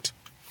serpent,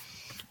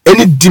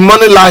 any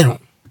demonic lion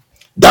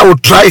that will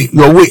try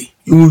your way,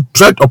 you will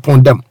tread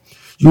upon them.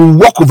 You will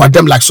walk over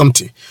them like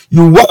something.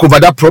 You will walk over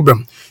that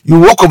problem. You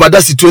will walk over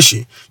that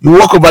situation. You will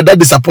walk over that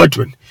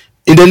disappointment.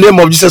 In the name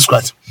of Jesus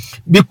Christ.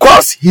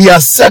 Because he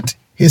has set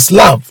his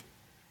love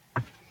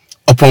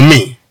upon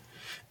me.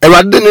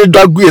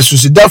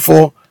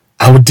 Therefore,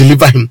 I will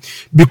deliver him.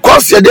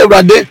 Because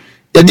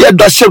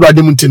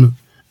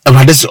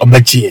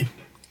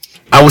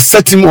I will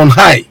set him on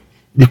high.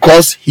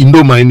 Because he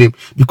know my name.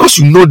 Because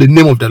you know the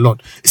name of the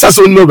Lord. It's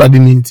also no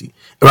radinity.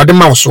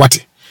 Radima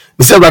Oswati.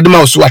 We say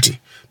Radima Oswati.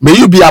 May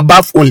you be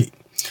above only.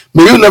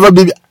 May you never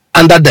be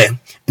under them.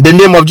 In the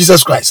name of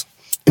Jesus Christ.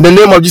 In the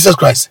name of Jesus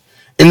Christ.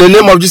 In the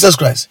name of Jesus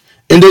Christ.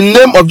 In the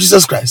name of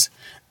Jesus Christ.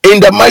 In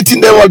the mighty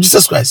name of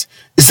Jesus Christ.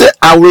 He said,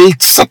 I will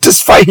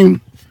satisfy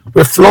him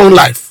with long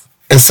life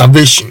and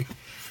salvation.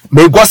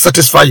 May God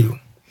satisfy you.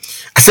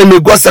 I said, may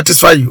God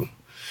satisfy you.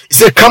 He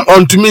said, come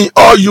unto me,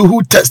 all you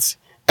who thirst,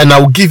 and I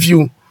will give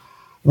you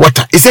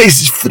water. He said,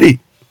 it's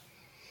free.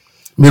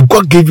 May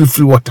God give you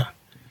free water.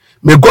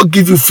 May God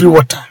give you free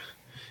water.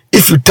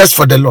 If you thirst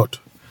for the Lord,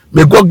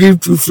 may God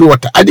give you free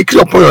water. I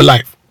decree upon your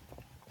life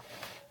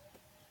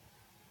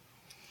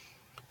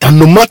that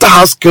no matter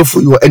how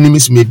skillful your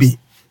enemies may be,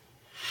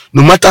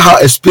 no matter how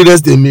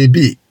experienced they may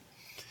be,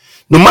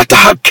 no matter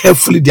how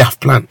carefully they have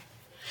planned,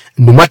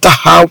 no matter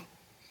how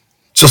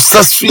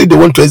successfully they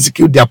want to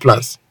execute their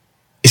plans,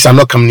 it shall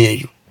not come near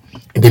you.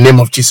 In the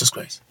name of Jesus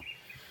Christ.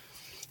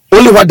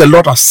 Only what the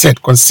Lord has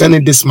said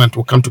concerning this month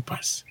will come to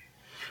pass.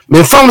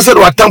 May found said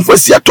what time for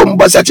Seattle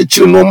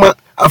Noma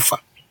Alpha.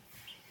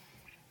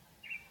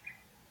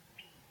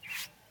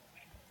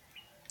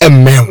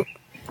 Amen.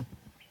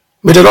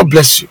 May the Lord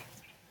bless you.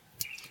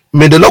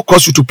 May the Lord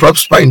cause you to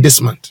prosper in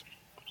this month.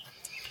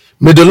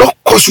 May the Lord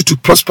cause you to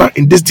prosper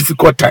in these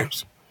difficult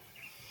times.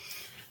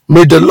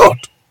 May the Lord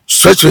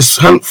stretch his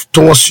hand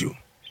towards you.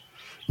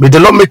 May the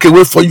Lord make a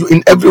way for you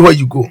in everywhere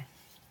you go.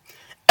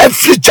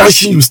 Every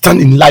junction you stand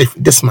in life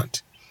this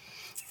month,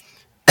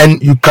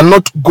 and you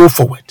cannot go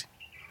forward,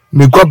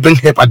 may God bring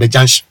help at the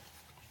junction.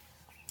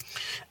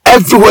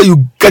 Everywhere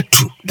you get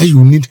to that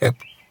you need help,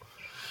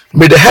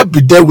 may the help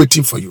be there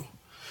waiting for you.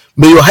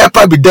 May your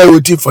helper be there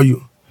waiting for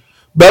you.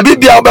 Baby,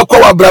 be able to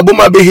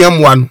brabuma be him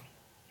one.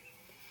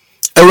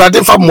 A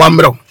radin from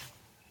Wamro.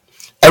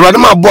 A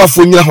radima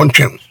boafunya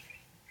hontren.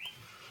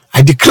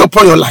 I declare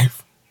upon your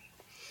life.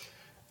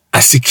 I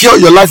secure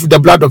your life with the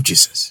blood of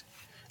Jesus.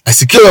 I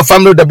secure your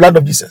family with the blood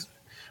of Jesus.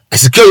 I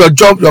secure your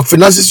job, your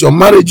finances, your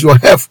marriage, your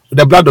health with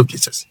the blood of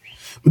Jesus.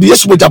 I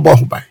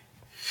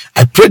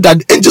pray that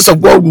the angels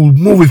of God will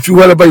move with you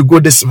wherever you go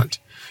this month.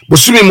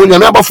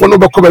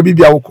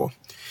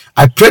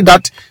 I pray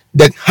that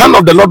the hand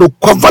of the Lord will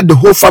cover the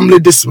whole family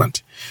this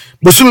month.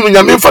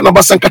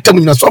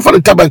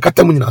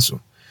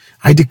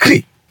 I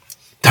decree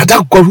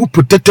that God who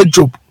protected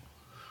Job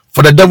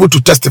for the devil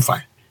to testify,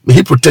 may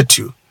he protect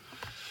you.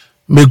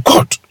 May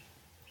God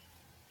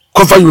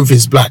cover you with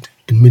his blood,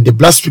 and may the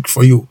blood speak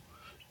for you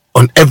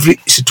on every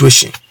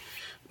situation.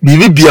 May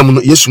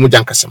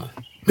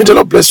the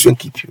Lord bless you and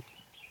keep you.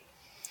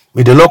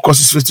 May the Lord cause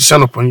his face to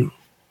shine upon you.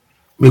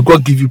 May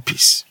God give you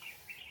peace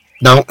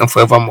now and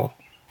forevermore.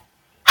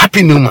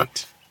 Happy new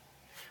month.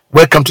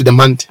 Welcome to the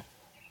month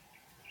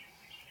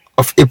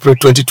of April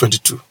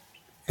 2022.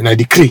 And I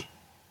decree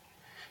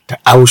that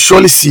I will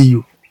surely see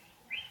you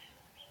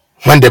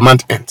when the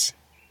month ends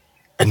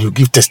and you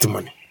give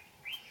testimony.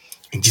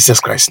 In Jesus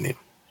Christ's name.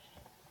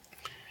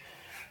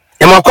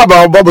 Emakwa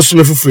ba Bible so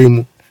mefufure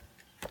mu.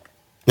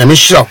 Na me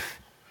hira.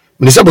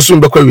 Me se boso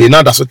mbekwa wie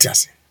na da so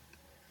tiase.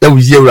 Na wo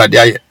yi Awurade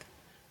aye.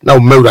 Na wo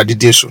ma Awurade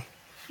din so.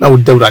 Na wo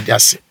da Awurade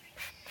ase.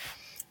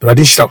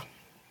 Awurade hira.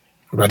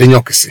 Awurade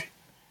nyokese.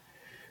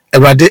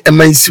 Awurade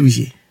emansi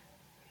wie.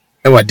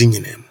 Awurade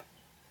nyinam.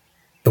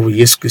 Ewo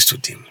Yesu Kristo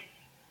dim.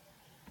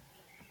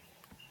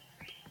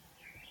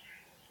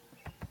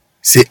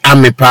 Say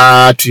amen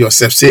to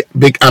yourself. Say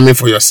big amen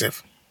for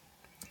yourself.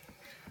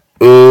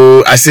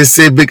 Oh, I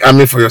say big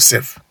amen for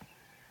yourself.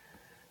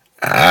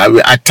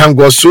 I thank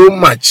God so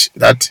much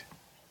that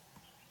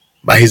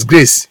by His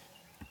grace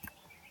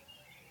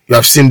you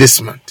have seen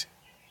this month.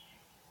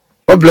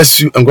 God bless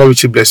you and God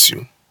richly bless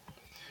you.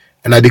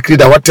 And I decree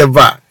that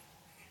whatever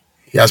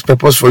He has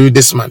purposed for you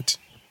this month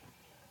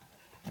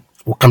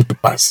will come to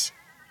pass.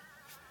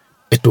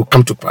 It will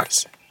come to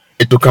pass.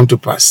 It will come to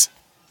pass.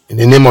 In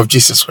the name of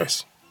Jesus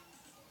Christ.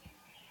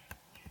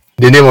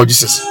 In the name of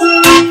Jesus.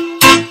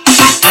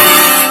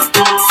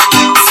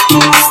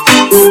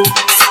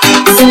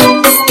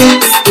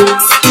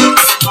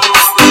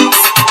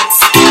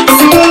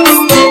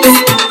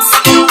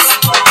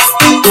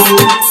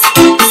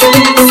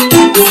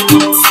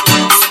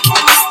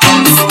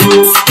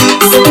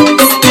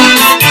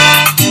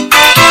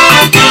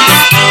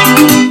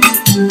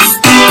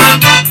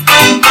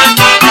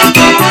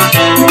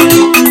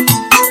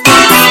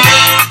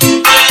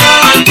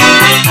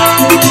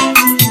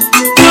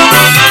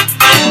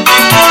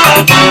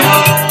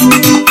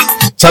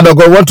 Child of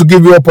God, I want to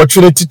give you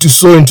opportunity to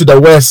sow into the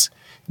words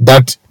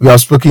that we have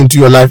spoken into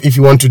your life if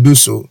you want to do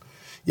so.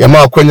 Yama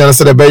akwanya na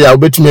sede beya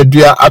obetumi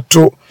adua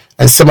ato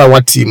ensema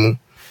watimu.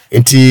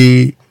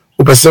 Enti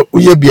upese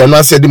uye bia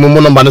na sede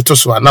mumu number ne to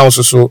so na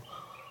so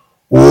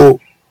wo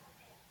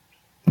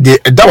de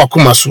da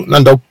wakoma so na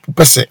nda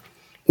upese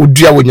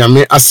udua wo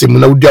nyame asemu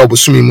na udua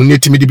obosumi mu ne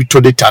timi de bi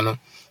to data no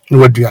ne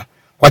wadua.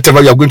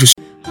 Whatever you are going to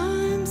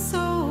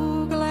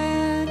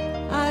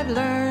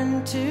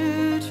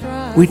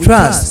We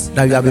trust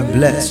that you have been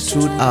blessed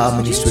through our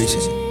administration.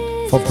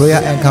 For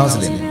prayer and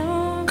counseling,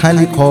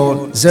 kindly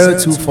call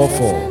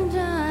 0244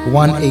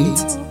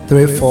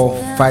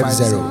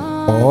 183450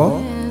 or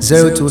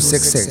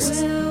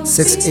 0266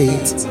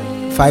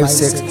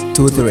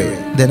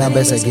 685623. The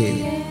numbers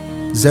again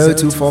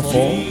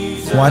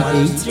 0244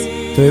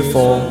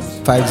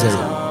 183450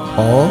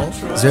 or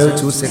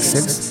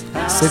 0266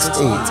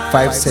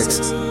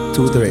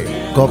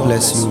 685623. God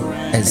bless you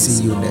and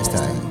see you next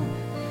time.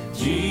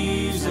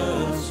 Jesus,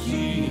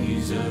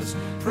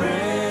 pray.